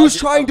 sure who's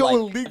trying to like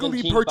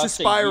illegally $17 purchase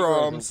a year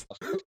firearms?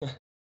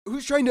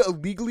 Who's trying to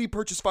illegally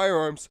purchase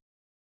firearms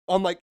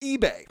on like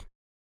eBay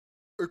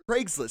or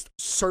Craigslist,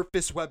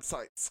 surface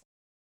websites?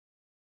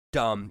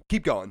 Dumb.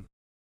 Keep going.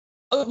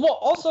 Well,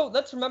 also,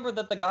 let's remember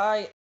that the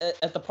guy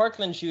at the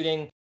Parkland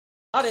shooting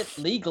bought it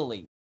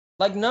legally.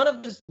 Like, none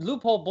of this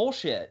loophole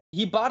bullshit.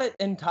 He bought it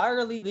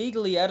entirely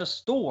legally at a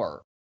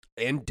store.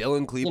 And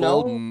Dylan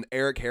Klebold and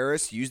Eric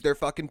Harris used their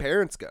fucking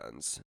parents'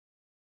 guns.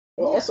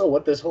 Well, also,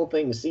 what this whole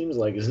thing seems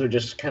like is they're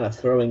just kind of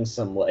throwing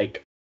some,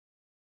 like,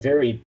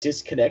 very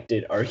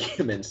disconnected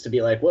arguments to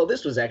be like, well,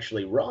 this was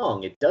actually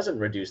wrong. It doesn't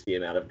reduce the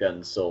amount of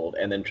guns sold.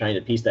 And then trying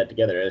to piece that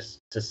together as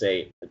to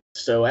say,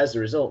 so as a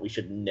result, we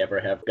should never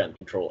have gun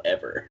control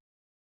ever.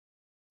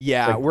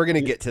 Yeah, Like, we're going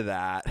to get to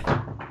that.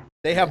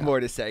 They have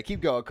more to say.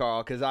 Keep going,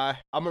 Carl, because I'm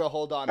going to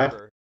hold on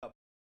for...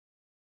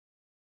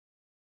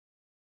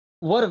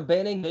 What of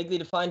banning vaguely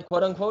defined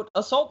quote-unquote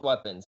assault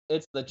weapons?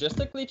 It's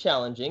logistically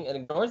challenging and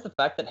ignores the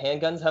fact that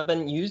handguns have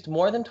been used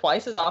more than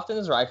twice as often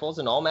as rifles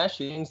in all mass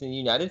shootings in the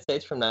United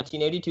States from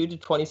 1982 to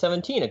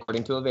 2017,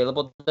 according to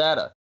available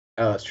data.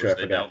 Oh, that's true. I Which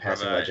they forgot don't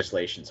passing provide.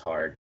 legislation's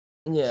hard.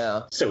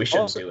 Yeah. So we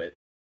shouldn't Also- do it.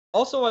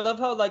 Also, I love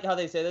how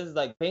they say this is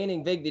like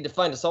banning vaguely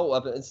defined assault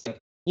weapons. It's like,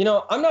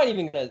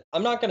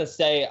 I'm not gonna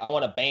say I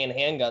want to ban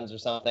handguns or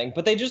something,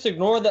 but they just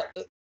ignore that.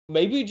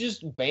 Maybe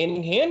just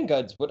banning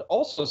handguns would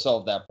also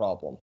solve that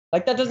problem.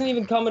 Like, that doesn't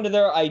even come into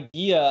their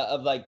idea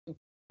of like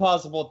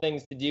possible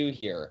things to do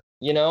here.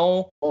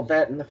 Well,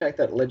 that and the fact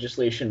that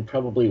legislation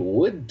probably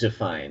would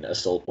define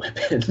assault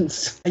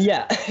weapons.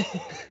 Yeah.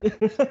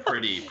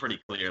 pretty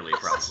clearly,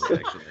 probably,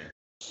 actually.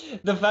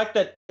 The fact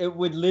that it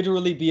would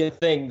literally be a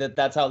thing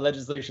that's how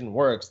legislation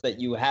works, that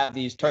you have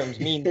these terms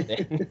mean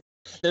things.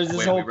 There's this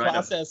Wait, whole we write a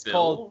process bill?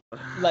 called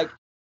like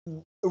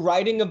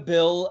writing a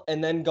bill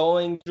and then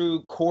going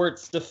through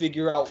courts to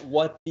figure out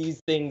what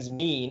these things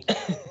mean.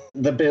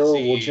 The bill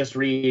will See. just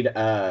read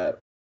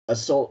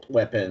assault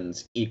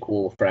weapons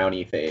equal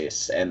frowny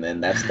face, and then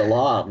that's the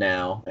law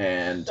now,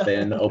 and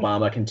then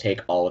Obama can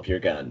take all of your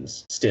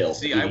guns. Still,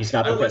 See, he's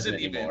not I the wasn't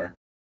president even- anymore.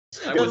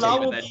 I The wasn't law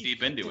even will that be-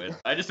 deep into it.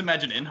 I just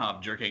imagine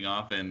Inhofe jerking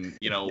off in,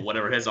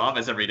 whatever his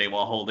office every day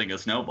while holding a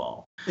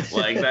snowball.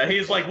 Like that.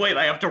 He's like, wait,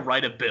 I have to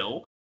write a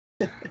bill?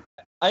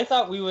 I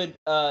thought we would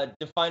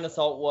define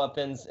assault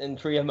weapons in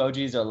 3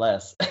 emojis or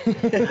less.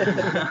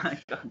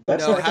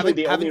 That's No, actually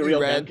the haven't only you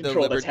real read gun the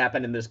control that's Libert-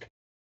 happened in this.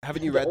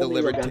 Haven't you read the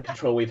only real gun Liberty?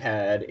 control we've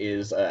had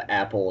is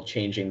Apple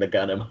changing the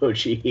gun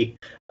emoji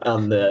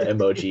on the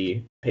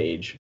emoji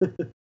page.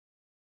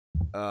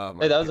 Oh,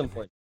 my Hey, that was God.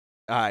 important.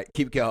 All right,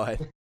 keep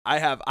going. I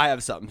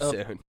have something Oh.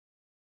 soon.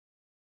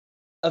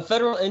 A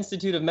Federal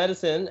Institute of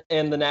Medicine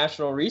and the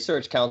National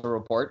Research Council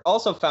report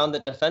also found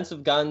that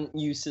defensive gun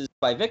uses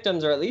by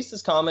victims are at least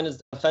as common as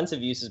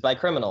offensive uses by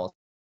criminals.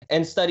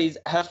 and studies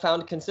have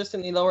found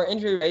consistently lower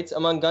injury rates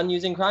among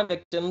gun-using crime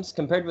victims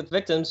compared with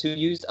victims who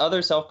used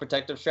other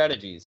self-protective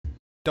strategies.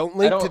 Don't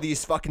link to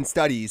these fucking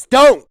studies.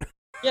 Don't!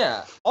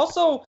 Yeah.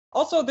 Also,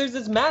 there's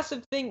this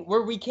massive thing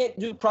where we can't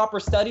do proper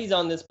studies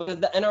on this because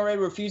the NRA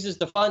refuses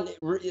to fund,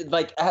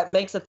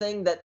 makes a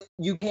thing that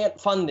you can't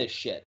fund this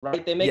shit,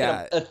 right? They make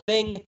it a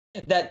thing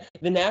that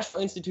the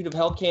National Institute of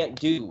Health can't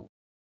do.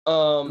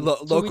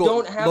 So we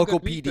don't have local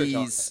good research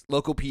on it.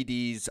 Local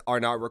PDs are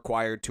not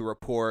required to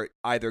report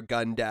either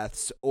gun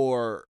deaths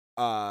or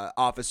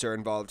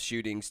officer-involved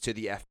shootings to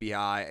the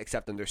FBI,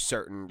 except under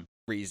certain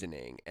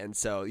reasoning. And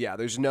so, yeah,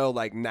 there's no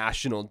like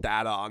national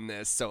data on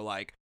this. So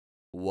like,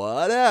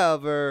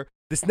 whatever.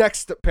 This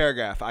next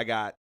paragraph, I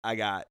got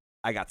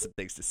some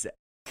things to say.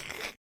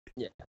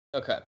 Yeah.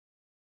 Okay.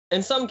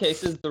 In some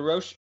cases, the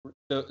rush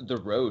to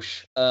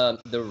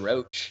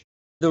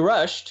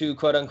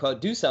quote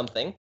unquote do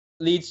something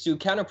leads to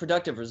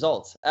counterproductive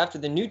results. After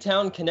the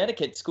Newtown,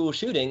 Connecticut school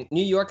shooting,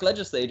 New York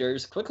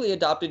legislators quickly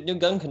adopted new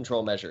gun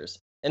control measures.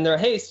 In their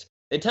haste,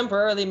 they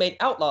temporarily made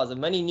outlaws of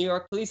many New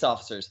York police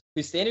officers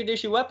whose standard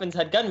issue weapons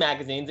had gun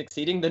magazines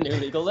exceeding the new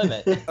legal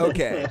limit.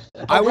 Okay.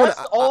 Arrest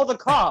all the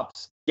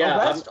cops. Yeah,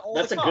 Arrest all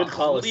that's the a good cops.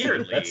 policy.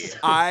 Clearly.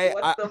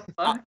 What the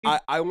fuck?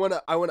 I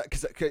wanna,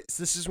 because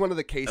this is one of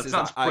the That cases.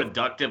 sounds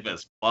productive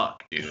as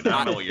fuck, dude.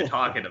 I don't know what you're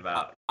talking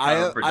about.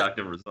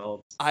 Productive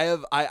results.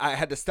 I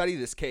had to study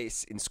this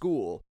case in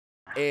school,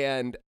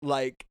 and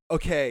like,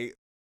 okay,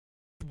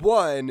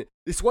 one,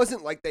 this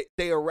wasn't like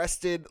they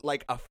arrested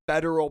like a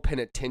federal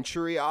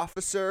penitentiary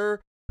officer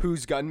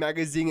whose gun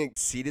magazine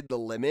exceeded the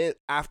limit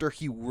after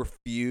he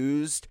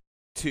refused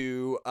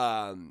to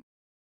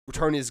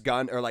return his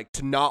gun, or like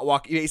to not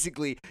walk.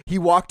 Basically, he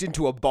walked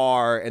into a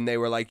bar and they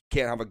were like, "You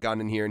can't have a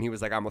gun in here," and he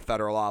was like, "I'm a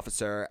federal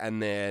officer,"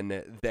 and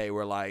then they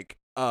were like,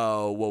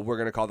 "Oh, well, we're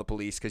gonna call the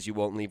police because you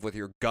won't leave with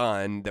your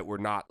gun that we're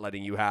not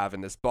letting you have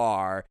in this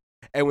bar."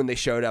 And when they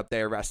showed up,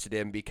 they arrested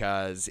him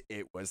because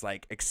it was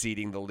like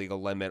exceeding the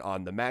legal limit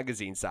on the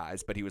magazine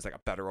size, but he was like a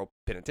federal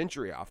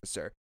penitentiary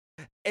officer.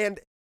 And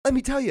let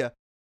me tell you,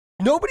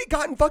 nobody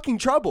got in fucking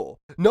trouble.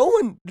 No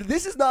one,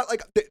 this is not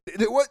like,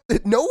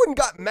 no one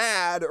got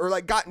mad or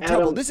like got in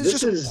trouble. This is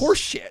just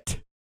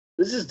horseshit.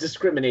 This is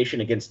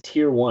discrimination against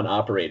tier 1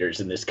 operators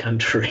in this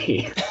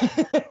country.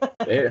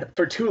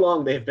 For too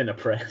long, they've been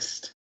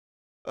oppressed.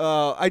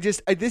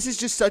 This is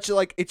just such a,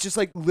 like, it's just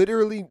like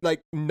literally like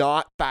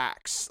not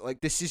facts.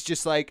 Like, this is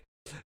just like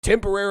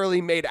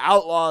temporarily made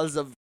outlaws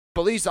of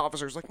police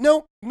officers. Like,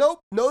 no,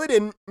 they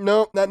didn't.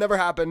 No, that never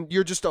happened.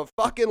 You're just a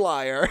fucking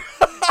liar.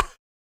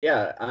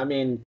 Yeah, I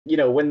mean,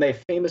 when they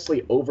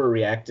famously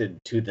overreacted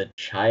to the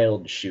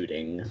child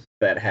shooting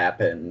that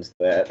happened,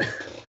 that... They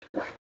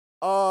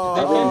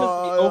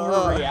famously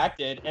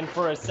overreacted, and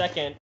for a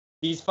second,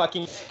 these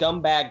fucking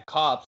scumbag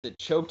cops that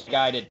choked a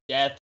guy to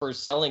death for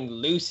selling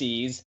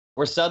Lucy's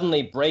were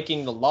suddenly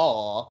breaking the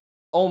law.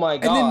 Oh my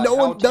god. And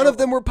then none of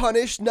them were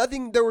punished.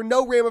 Nothing, there were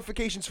no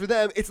ramifications for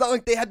them. It's not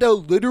like they had to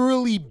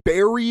literally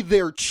bury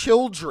their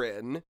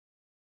children.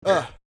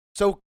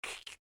 So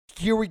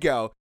here we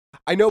go.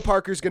 I know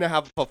Parker's gonna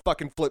have a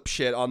fucking flip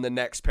shit on the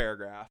next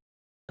paragraph.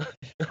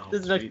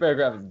 This next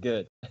paragraph is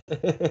good.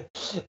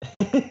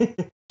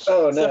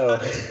 Oh no.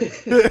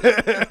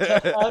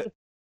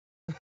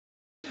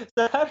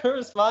 So how to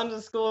respond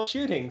to school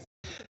shootings?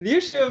 The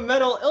issue of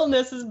mental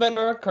illness has been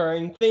a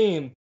recurring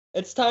theme.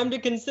 It's time to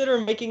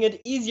consider making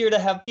it easier to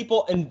have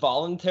people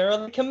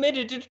involuntarily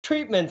committed to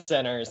treatment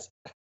centers.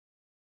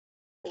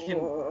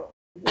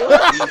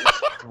 Jesus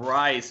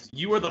Christ,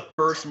 you are the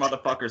first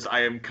motherfuckers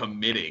I am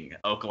committing,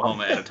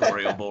 Oklahoma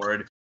editorial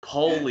board.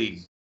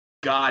 Holy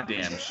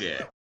goddamn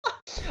shit.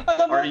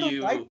 The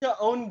right to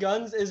own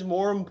guns is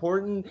more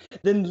important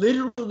than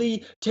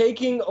literally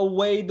taking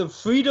away the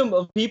freedom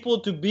of people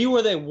to be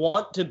where they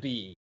want to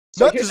be.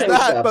 Not just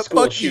that, but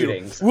fuck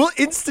shootings. You. We'll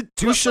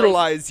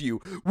institutionalize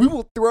you. We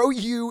will throw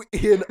you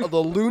in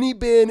the loony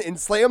bin and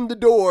slam the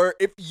door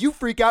if you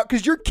freak out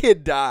because your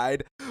kid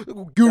died.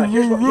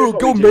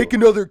 Go make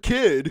another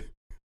kid.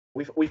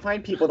 We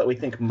find people that we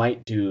think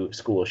might do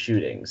school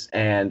shootings,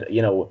 and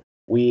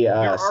we set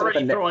up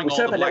a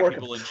network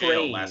of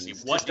trains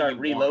to start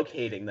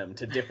relocating them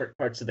to different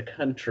parts of the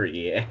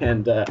country,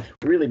 and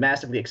really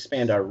massively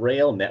expand our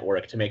rail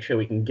network to make sure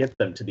we can get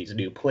them to these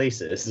new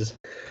places.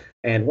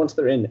 And once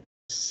they're in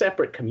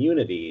separate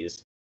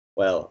communities,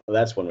 well,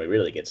 that's when we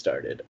really get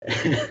started.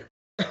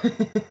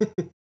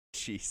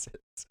 Jesus.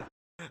 All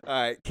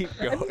right, keep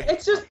going.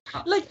 It's just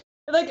like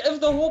if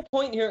the whole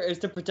point here is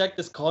to protect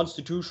this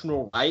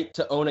constitutional right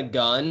to own a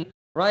gun,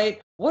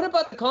 right? What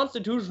about the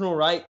constitutional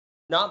right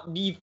not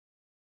be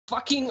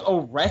fucking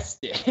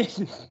arrested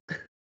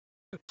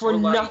for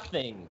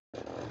nothing?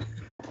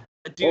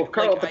 Dude, well,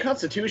 Carl, the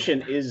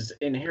Constitution is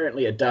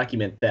inherently a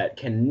document that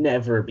can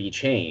never be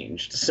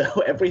changed, so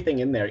everything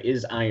in there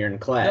is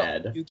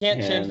ironclad. No, you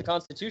can't change the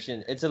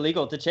Constitution. It's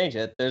illegal to change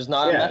it. There's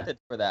not a method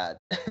for that.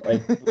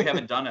 We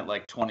haven't done it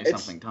like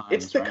 20-something times.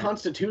 It's the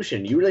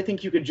Constitution. You really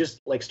think you could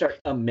just start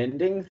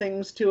amending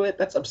things to it?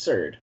 That's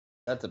absurd.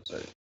 That's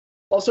absurd.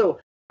 Also,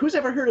 who's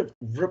ever heard of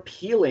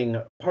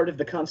repealing part of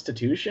the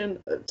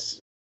Constitution?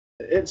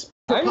 It's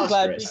I'm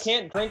glad we preposterous.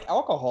 can't drink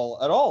alcohol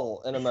at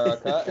all in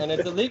America, and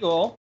it's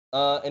illegal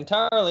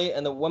entirely,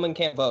 and the woman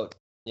can't vote.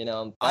 You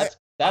know,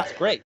 that's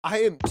great. I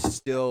am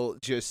still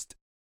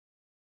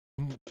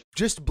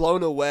just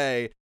blown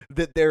away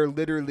that they're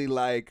literally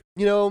like,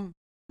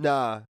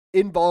 nah,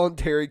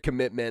 involuntary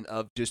commitment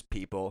of just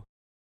people.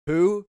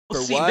 Who? For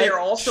Well, see, what? they're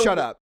also- Shut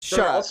up. They're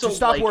Shut up. also, Just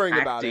stop like, worrying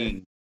about it.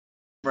 acting-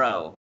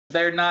 Bro,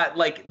 they're not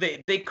like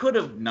they could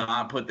have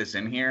not put this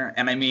in here.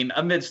 And I mean,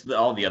 amidst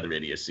all the other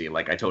idiocy,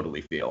 like I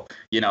totally feel,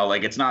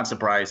 like it's not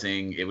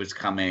surprising it was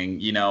coming,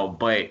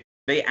 but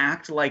they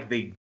act like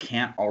they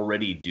can't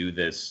already do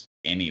this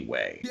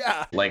anyway.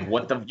 Yeah. Like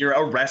you're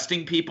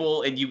arresting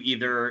people and you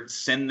either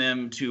send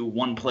them to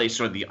one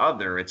place or the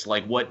other. It's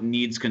like what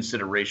needs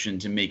consideration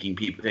to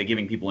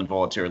giving people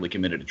involuntarily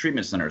committed to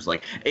treatment centers.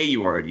 Like A,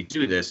 you already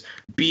do this.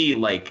 B,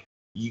 like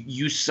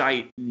you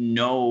cite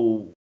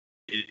no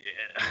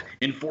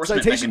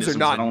enforcement Citations are mechanisms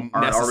not that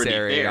aren't already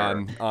necessary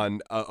there.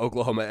 on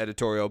Oklahoma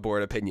editorial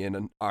board opinion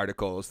and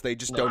articles. They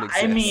just don't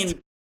exist. I mean,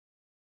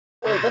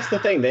 Well, that's the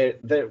thing. That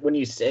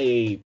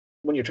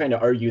when you're trying to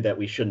argue that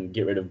we shouldn't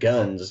get rid of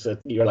guns,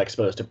 you're like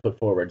supposed to put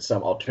forward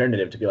some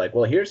alternative to be like,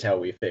 well, here's how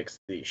we fix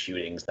the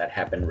shootings that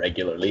happen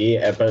regularly.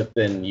 But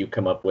then you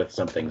come up with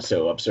something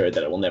so absurd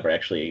that it will never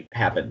actually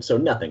happen. So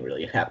nothing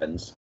really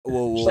happens.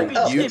 Well, Just like,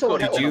 oh, you, it's all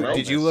did hell you and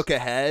did you wellness. look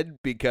ahead?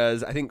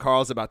 Because I think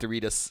Carl's about to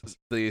read us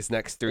these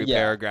next three Yeah.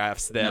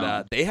 paragraphs that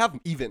No. they have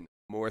even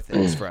more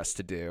things for us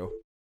to do.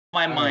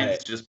 my All mind's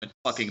right. just been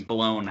fucking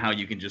blown how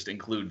you can just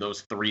include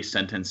those 3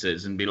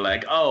 sentences and be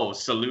like, oh,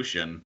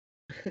 solution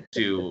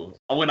to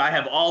when I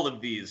have all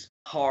of these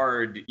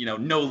hard,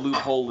 no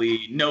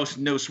loophole-y, no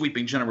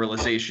sweeping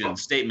generalization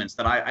statements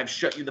that I've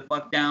shut you the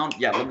fuck down.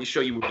 Yeah, let me show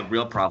you what the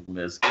real problem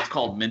is. It's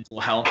called mental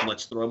health.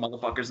 Let's throw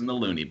motherfuckers in the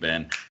loony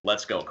bin.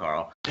 Let's go,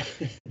 Carl.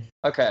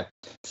 Okay,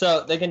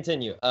 so they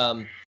continue.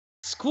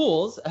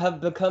 Schools have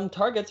become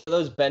targets for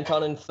those bent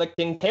on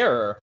inflicting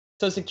terror.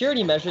 So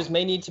security measures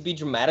may need to be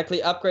dramatically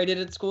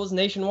upgraded at schools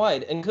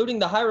nationwide, including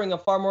the hiring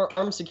of far more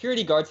armed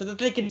security guards so that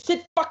they can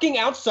sit fucking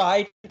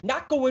outside,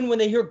 not go in when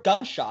they hear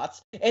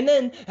gunshots, and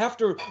then have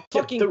to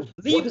fucking what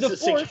leave is the a force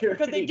because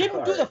security they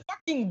didn't do the guard?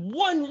 fucking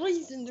one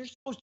reason they're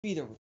supposed to be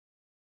there.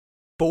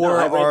 4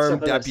 I read armed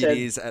something that said-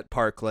 deputies at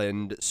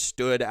Parkland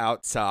stood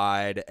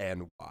outside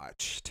and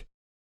watched.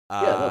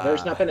 Yeah, well,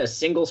 there's not been a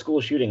single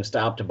school shooting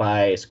stopped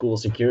by school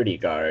security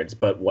guards,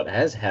 but what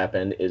has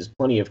happened is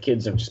plenty of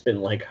kids have just been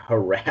like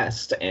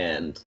harassed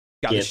and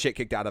got the get shit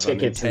kicked out of them.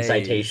 tickets and tased.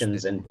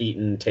 citations and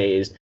beaten,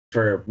 tased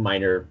for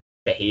minor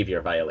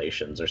behavior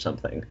violations or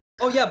something.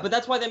 Oh yeah, but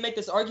that's why they make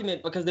this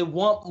argument because they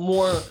want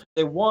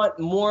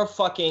more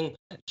fucking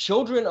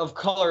children of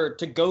color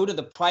to go to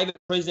the private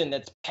prison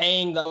that's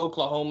paying the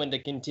Oklahoman to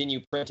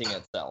continue printing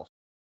itself.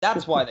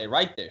 That's why they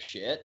write this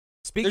shit.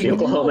 Speaking The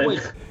There's of, no way-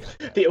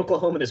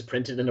 Oklahoman is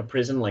printed in a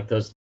prison like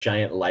those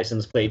giant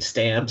license plate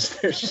stamps.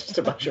 There's just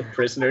a bunch of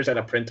prisoners at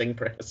a printing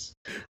press.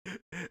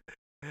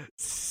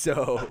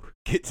 so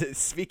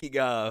speaking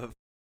of,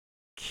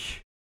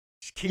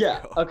 keep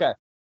Yeah, going. okay.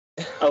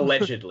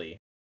 Allegedly.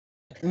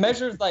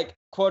 Measures like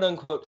quote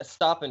unquote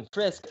stop and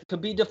frisk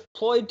could be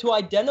deployed to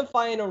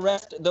identify and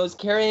arrest those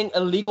carrying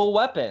illegal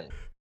weapons.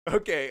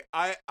 Okay,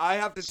 I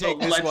have to So take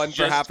this let's one for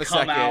just half a come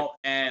second. out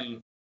and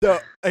No,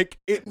 like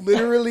it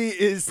literally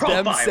is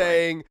them Profiling.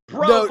 saying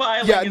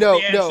profiling yeah, is no,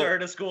 the no. answer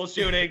to school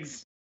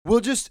shootings.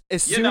 We'll just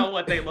as You soon know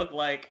what they look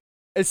like.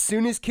 as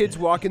soon as kids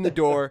walk in the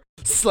door,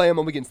 slam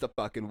them against the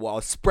fucking wall,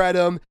 spread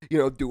them,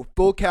 do a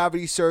full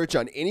cavity search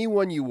on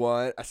anyone you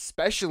want,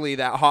 especially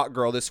that hot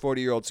girl this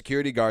 40-year-old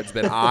security guard's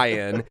been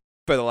eyeing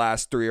for the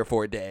last 3 or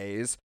 4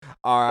 days.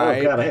 All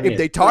right. God, I hadn't if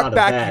they even thought talk of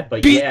back, that,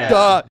 but beat yeah.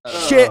 the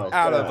Oh, shit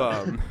out of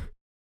God. them.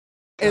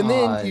 And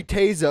then God. you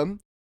tase them,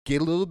 get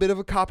a little bit of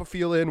a copper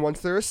feel in once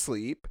they're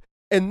asleep,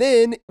 and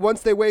then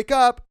once they wake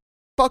up,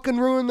 fucking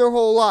ruin their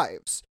whole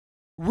lives.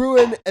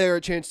 Ruin their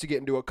chance to get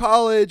into a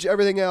college,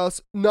 everything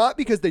else, not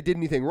because they did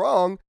anything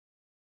wrong,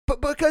 but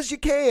because you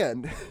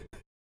can.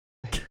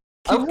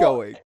 Keep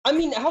going. I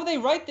mean, how they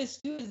write this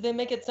too is they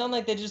make it sound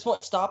like they just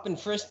want stop and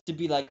frisk to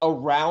be like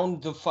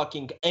around the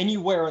fucking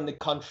anywhere in the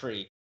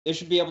country. They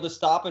should be able to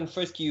stop and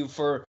frisk you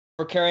for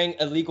carrying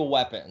illegal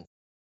weapons.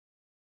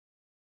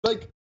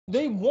 Like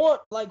they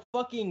want like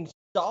fucking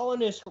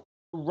Stalinist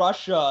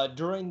Russia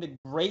during the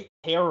Great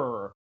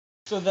Terror,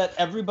 so that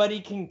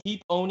everybody can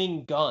keep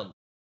owning guns.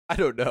 I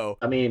don't know.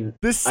 I mean,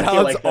 This I feel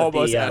sounds like that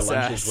almost the SS.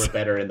 lunches were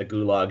better in the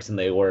gulags than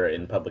they were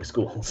in public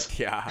schools.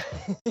 Yeah.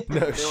 They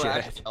No were shit.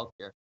 actually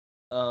healthcare.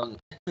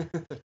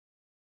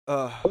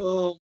 Ugh,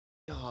 Oh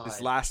god.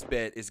 this last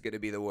bit is going to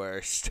be the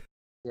worst.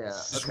 Yeah.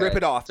 Just okay. rip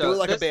it off. So Do it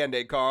like this- a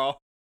Band-Aid, Carl.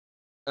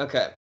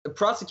 Okay. The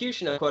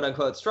prosecution of quote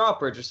unquote straw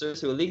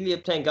purchasers who illegally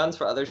obtain guns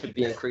for others should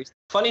be increased.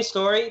 Funny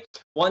story.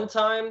 One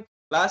time,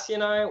 Lassie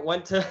and I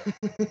went to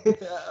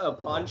a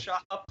pawn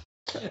shop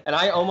and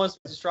I almost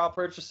was a straw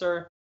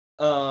purchaser.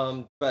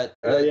 But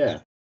Oh yeah,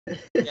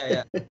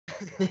 yeah.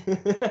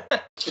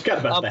 forgot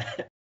about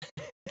that.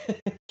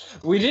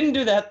 We didn't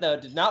do that though.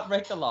 Did not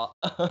break the law.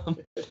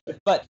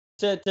 But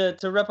to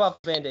rip off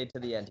Band-Aid to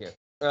the end here.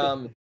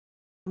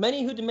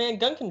 Many who demand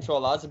gun control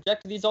laws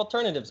object to these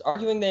alternatives,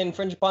 arguing they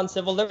infringe upon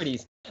civil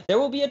liberties. There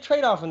will be a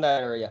trade-off in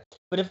that area.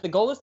 But if the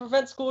goal is to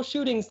prevent school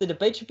shootings, the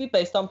debate should be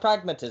based on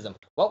pragmatism.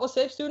 What will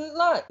save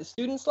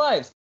students'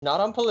 lives,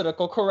 not on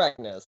political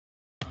correctness.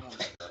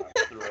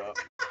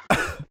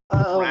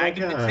 Oh my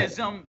God.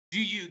 Pragmatism.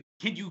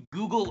 Can you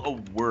Google a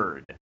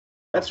word?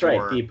 That's right.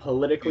 Or The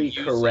politically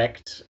you use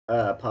correct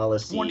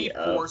policy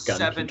of gun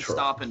 24/7 control.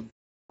 stop and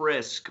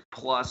frisk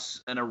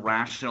plus an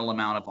irrational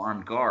amount of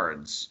armed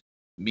guards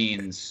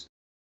means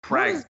and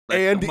the most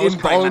pragmatic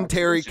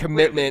involuntary solution,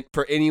 commitment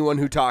for anyone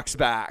who talks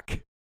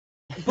back.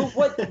 But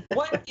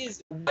what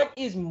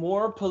is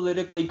more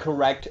politically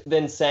correct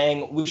than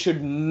saying we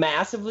should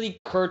massively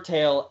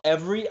curtail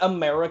every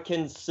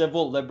American's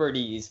civil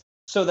liberties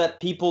so that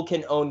people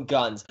can own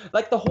guns?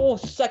 Like the whole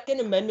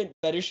Second Amendment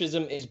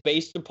fetishism is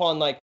based upon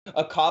like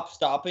a cop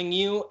stopping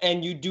you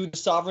and you do the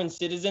sovereign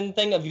citizen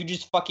thing of you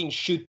just fucking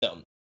shoot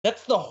them.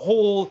 That's the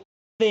whole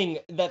thing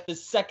that the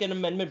Second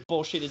Amendment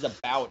bullshit is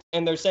about.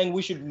 And they're saying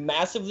we should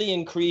massively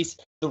increase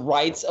the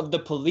rights of the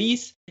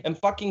police and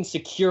fucking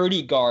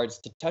security guards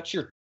to touch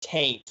your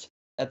taint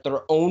at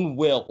their own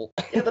will.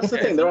 Yeah, that's the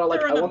thing. They're all like,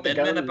 Isn't I there want the an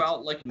amendment guns.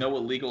 about like no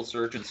illegal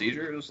search and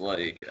seizures?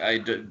 Like,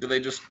 do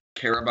they just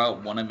care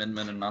about one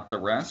amendment and not the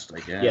rest? I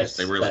guess Yes,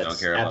 they really don't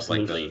that's care about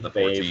absolutely. like the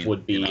They 14.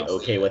 would be you know?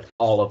 okay with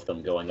all of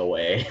them going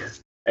away,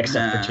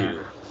 except for Nah.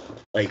 2.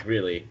 Like,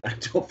 really, I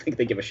don't think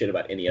they give a shit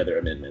about any other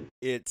amendment.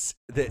 It's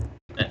that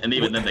And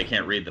even then, they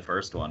can't read the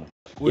first one.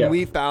 when Yeah.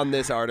 we found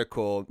this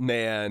article,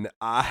 man,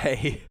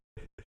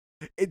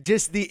 it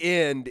just the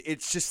end.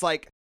 It's just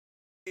like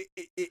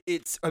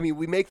it's. I mean,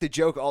 we make the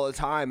joke all the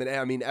time, and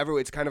I mean,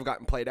 it's kind of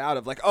gotten played out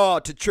of like, oh,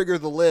 to trigger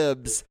the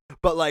libs,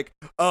 but like,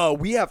 oh,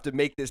 we have to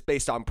make this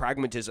based on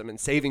pragmatism and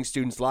saving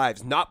students'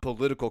 lives, not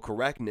political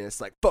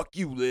correctness. Like, fuck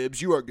you,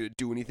 libs, you aren't gonna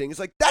do anything. It's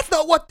like that's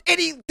not what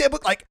any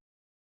like.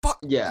 Fuck,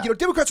 Yeah. you know,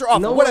 Democrats are awful,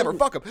 No whatever, one-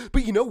 fuck them.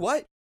 But you know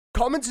what?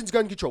 Common sense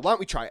gun control. Why don't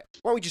we try it?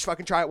 Why don't we just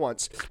fucking try it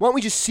once? Why don't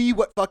we just see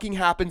what fucking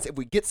happens if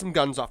we get some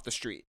guns off the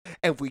street?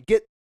 And if we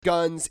get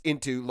guns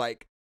into,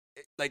 like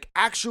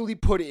actually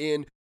put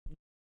in,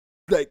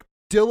 like,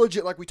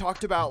 diligent, like we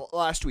talked about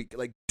last week,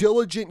 like,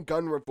 diligent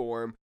gun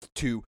reform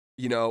to,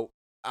 you know,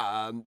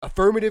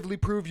 affirmatively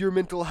prove your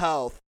mental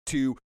health,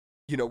 to,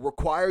 you know,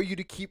 require you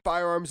to keep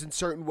firearms in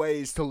certain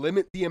ways, to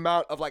limit the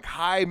amount of, like,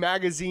 high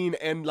magazine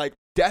and, like,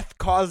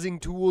 death-causing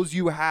tools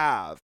you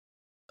have.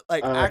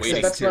 Like,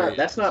 access to.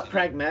 That's not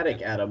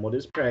pragmatic, Adam. What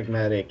is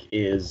pragmatic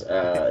is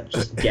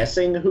just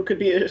guessing who could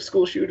be a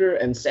school shooter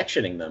and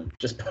sectioning them,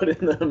 just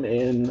putting them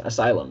in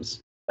asylums.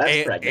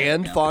 That's pragmatic.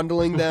 And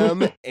fondling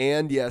them,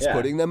 and yes, Yeah.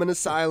 putting them in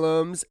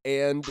asylums,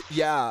 and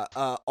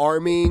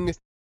arming,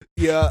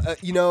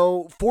 you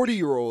know,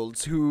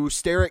 40-year-olds who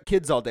stare at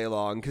kids all day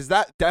long, because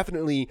that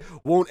definitely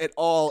won't at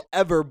all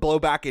ever blow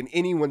back in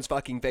anyone's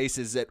fucking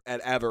faces at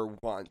ever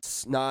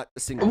once, not a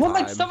single Well,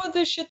 time. like some of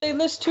this shit they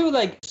list too,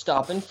 like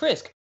stop and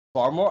frisk,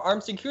 far more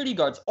armed security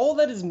guards. All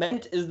that is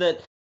meant is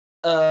that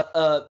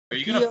Are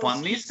you gonna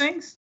fund POCs these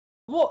things?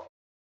 Well,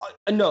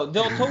 no,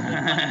 they'll totally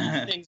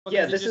fund these things.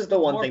 Yeah, because this it is just the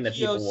means one more thing that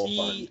people will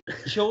POC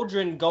fund.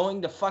 children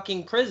going to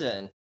fucking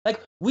prison.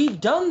 Like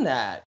we've done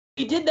that.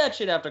 We did that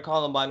shit after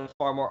Columbine with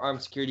far more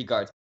armed security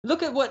guards.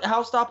 Look at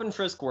how stop and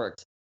frisk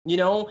worked. You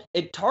know,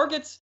 it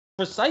targets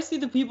precisely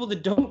the people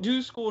that don't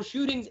do school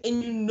shootings,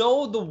 and you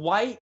know the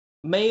white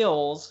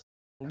males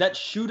that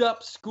shoot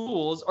up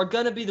schools are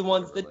gonna be the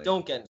ones that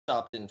don't get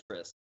stopped and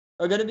frisked.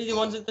 Are gonna be the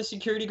ones that the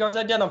security guards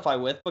identify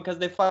with because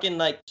they fucking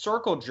like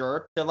circle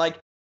jerk to like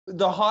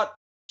the hot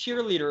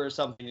cheerleader or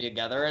something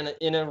together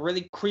in a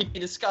really creepy,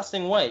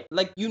 disgusting way.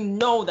 Like you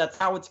know that's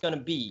how it's gonna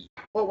be.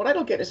 Well, what I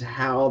don't get is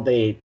how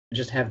they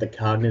just have the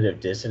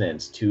cognitive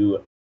dissonance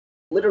to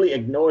literally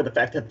ignore the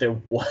fact that there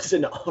was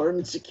an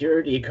armed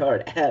security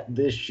guard at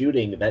this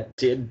shooting that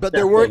did. But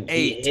there weren't nothing.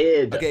 He 8.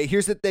 hid. Okay,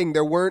 here's the thing: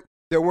 there weren't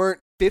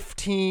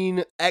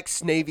 15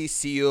 ex-Navy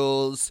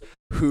SEALs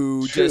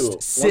who True. just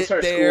Once sit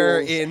our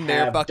there schools in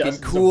their have fucking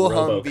dozens of cool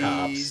RoboCops.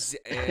 Humvees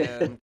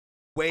and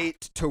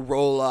wait to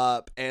roll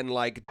up and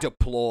like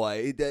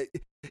deploy.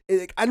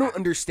 I don't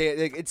understand.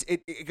 Like,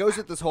 it goes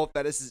with this whole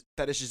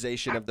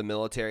fetishization of the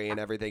military and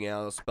everything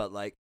else. But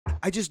like,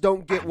 I just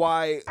don't get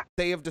why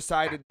they have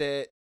decided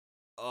that.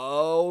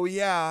 Oh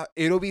yeah,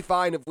 it'll be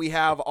fine if we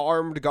have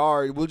armed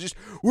guard. We're just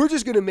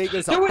gonna make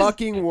this a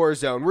fucking war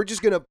zone. We're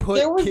just gonna put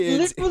there was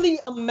kids. literally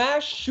a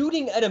mass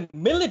shooting at a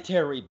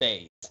military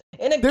base,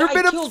 and There have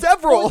guy been killed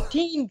several.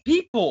 14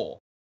 people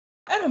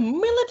at a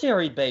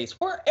military base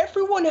where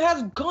everyone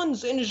has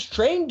guns and is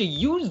trained to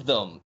use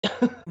them.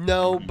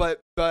 No,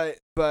 but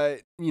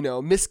you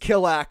know, Miss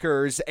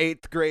Killacker's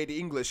 8th grade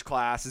English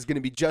class is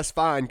gonna be just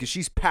fine because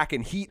she's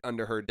packing heat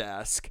under her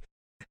desk.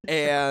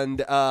 And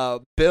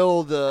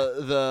Bill,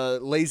 the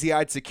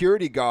lazy-eyed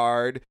security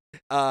guard,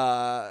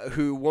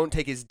 who won't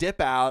take his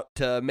dip out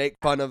to make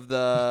fun of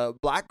the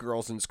black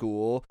girls in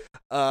school,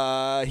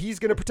 he's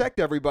gonna protect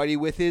everybody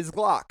with his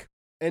Glock.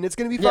 and it's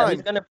gonna be Yeah, fine.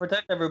 he's gonna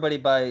protect everybody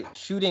by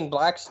shooting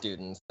black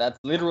students. That's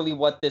literally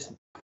what this,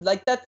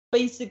 like, that's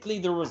basically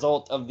the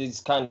result of these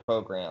kind of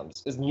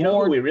programs. Is You know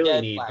more who we really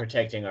dead need black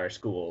protecting our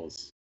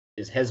schools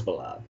is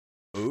Hezbollah.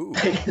 Ooh.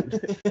 They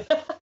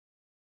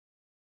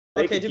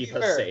Okay, can to keep be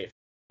us fair. safe.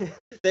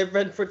 They've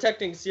been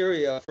protecting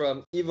Syria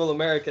from evil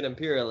American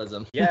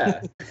imperialism.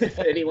 Yeah, if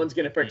anyone's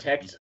gonna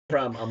protect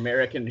from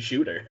American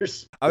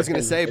shooters, I was gonna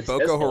then say it's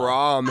Boko Hezbollah.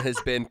 Haram has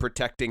been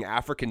protecting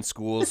African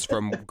schools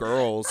from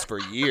girls for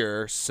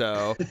years,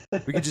 so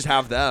we could just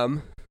have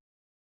them.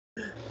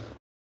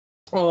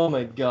 Oh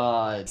my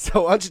god.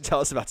 So why don't you tell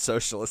us about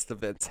socialist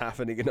events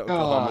happening in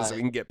Oklahoma so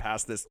we can get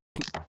past this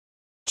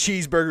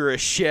cheeseburger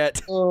is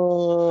shit.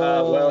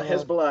 Well,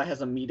 Hezbollah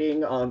has a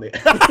meeting on the.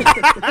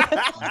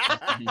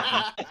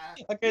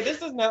 Okay,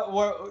 this is not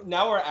where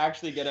now we're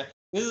actually gonna.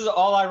 This is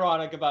all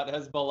ironic about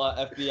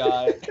Hezbollah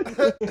FBI.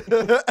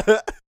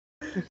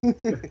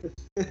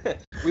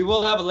 We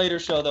will have a later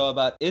show though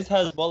about is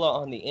Hezbollah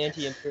on the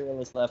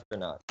anti-imperialist left or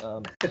not.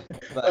 A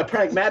But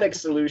pragmatic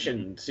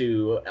solution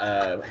to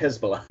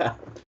Hezbollah.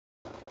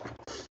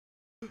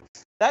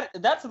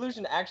 that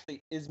solution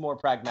actually is more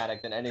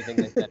pragmatic than anything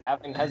they said.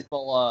 Having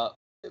Hezbollah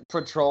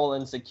patrol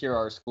and secure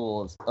our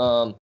schools.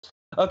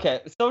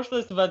 Okay,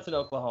 socialist events in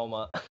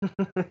Oklahoma.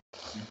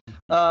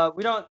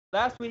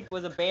 Last week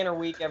was a banner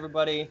week,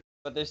 everybody,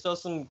 but there's still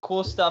some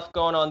cool stuff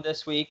going on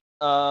this week.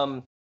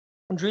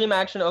 Dream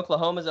Action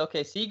Oklahoma's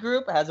OKC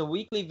group has a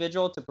weekly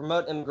vigil to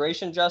promote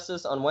immigration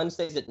justice on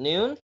Wednesdays at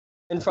noon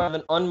in front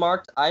of an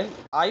unmarked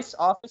ICE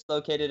office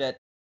located at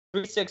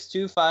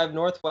 3625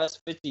 Northwest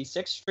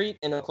 56th Street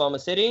in Oklahoma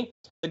City.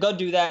 So go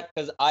do that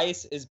because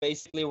ICE is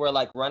basically where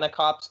like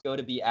rent-a-cops go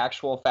to be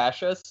actual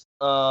fascists.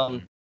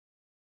 And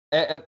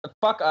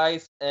fuck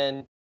ICE,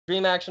 and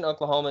Dream Action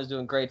Oklahoma is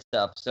doing great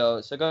stuff.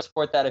 So go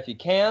support that if you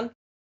can.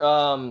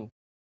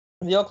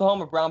 The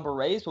Oklahoma Brown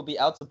Berets will be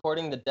out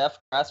supporting the Deaf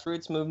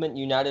Grassroots Movement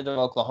United of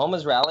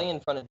Oklahoma's rally in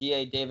front of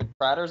DA David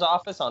Prater's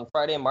office on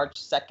Friday, March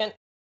 2nd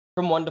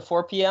from 1 to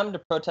 4 p.m.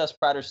 to protest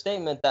Prater's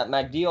statement that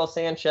Magdiel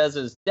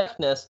Sanchez's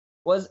deafness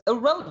was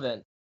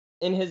irrelevant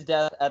in his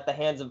death at the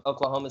hands of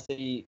Oklahoma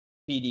City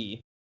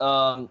PD,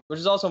 which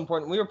is also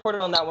important. We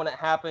reported on that when it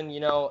happened.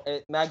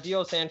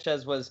 Magdiel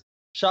Sanchez was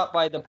shot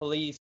by the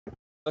police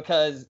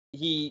because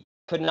he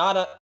could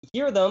not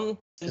hear them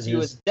since he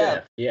was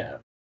deaf. Yeah.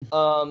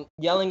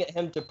 Yelling at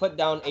him to put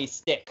down a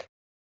stick.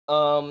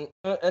 And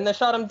they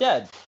shot him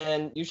dead.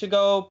 And you should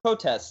go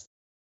protest.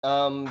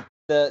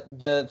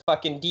 The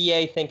fucking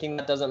DA thinking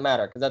that doesn't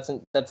matter because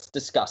that's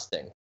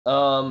disgusting.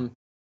 The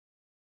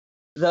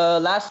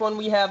last one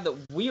we have that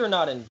we are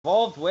not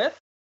involved with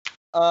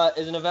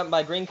is an event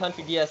by Green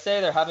Country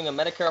DSA. They're having a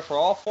Medicare for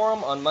All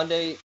forum on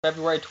Monday,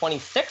 February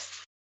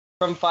 26th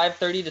from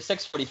 5:30 to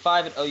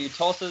 6:45 at OU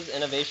Tulsa's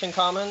Innovation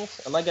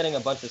Commons. Am I getting a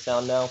bunch of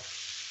sound now?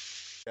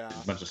 Yeah.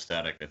 A bunch of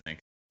static, I think.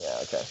 Yeah,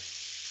 okay.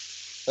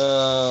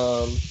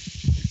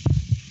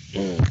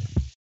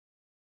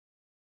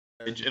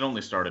 It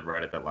only started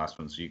right at that last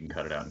one, so you can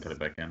cut it out and cut it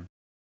back in.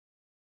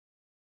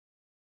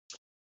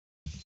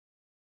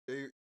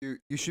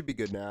 You should be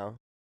good now.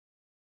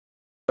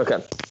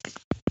 Okay.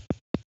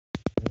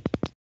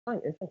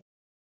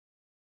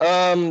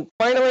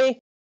 Finally,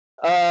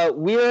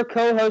 we are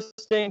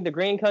co-hosting the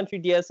Green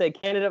Country DSA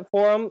Candidate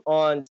Forum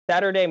on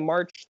Saturday,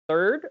 March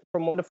 3rd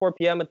from 1 to 4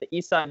 p.m. at the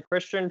Eastside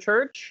Christian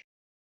Church.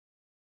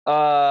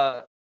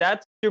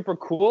 That's super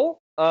cool.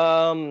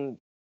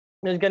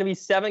 There's going to be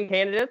 7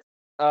 candidates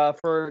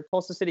for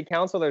Tulsa City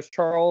Council. There's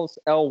Charles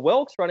L.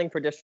 Wilkes running for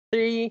District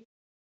 3,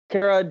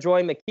 Kara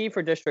Joy McKee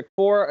for District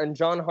 4, and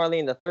John Harley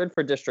III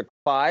for District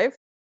 5.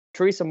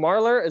 Teresa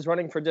Marler is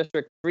running for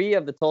District 3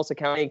 of the Tulsa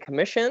County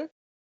Commission.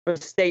 For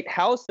the State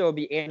House, there will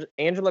be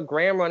Angela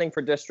Graham running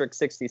for District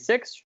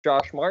 66,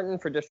 Josh Martin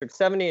for District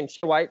 70, and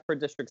Shea White for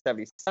District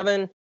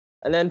 77.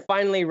 And then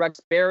finally, Rex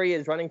Berry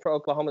is running for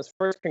Oklahoma's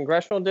 1st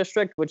Congressional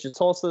District, which is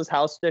Tulsa's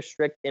House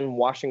District in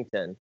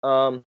Washington.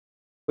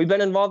 We've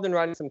been involved in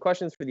writing some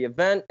questions for the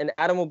event, and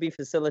Adam will be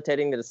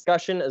facilitating the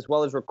discussion as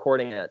well as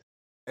recording it.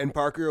 And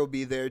Parker will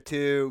be there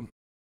too.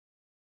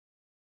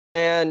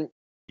 And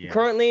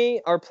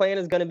currently, our plan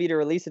is going to be to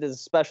release it as a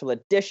special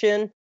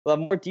edition. We'll have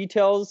more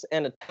details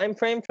and a time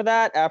frame for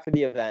that after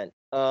the event.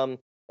 And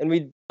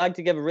we'd like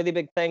to give a really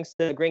big thanks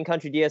to Green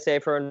Country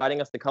DSA for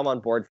inviting us to come on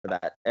board for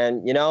that.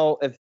 And,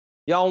 if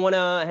y'all want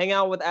to hang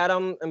out with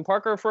Adam and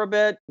Parker for a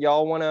bit,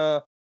 y'all want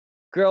to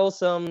grill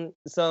some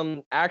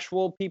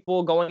actual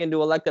people going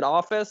into elected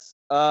office,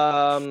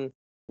 come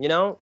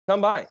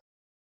by. It's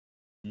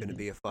going to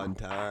be a fun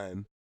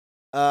time.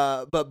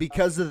 But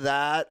because of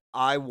that,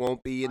 I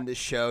won't be in the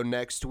show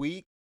next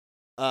week.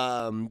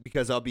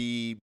 Because I'll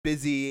be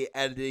busy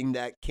editing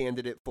that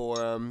candidate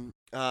forum.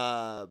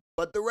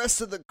 But the rest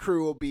of the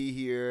crew will be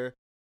here.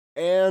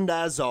 And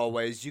as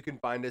always, you can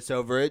find us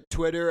over at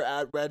Twitter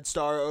at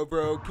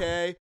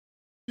RedStarOverOK.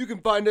 You can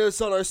find us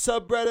on our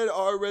subreddit,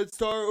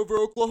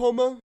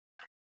 r/RedStarOverOklahoma.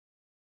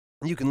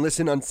 You can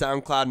listen on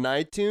SoundCloud and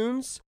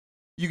iTunes.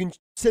 You can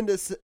send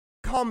us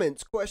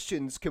comments,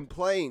 questions,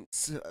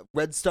 complaints,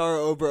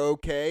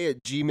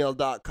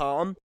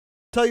 redstaroverok@gmail.com.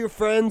 Tell your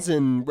friends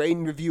and rate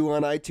and review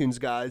on iTunes,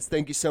 guys.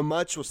 Thank you so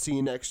much. We'll see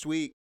you next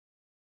week.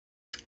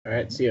 All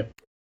right, see you.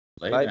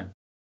 Later.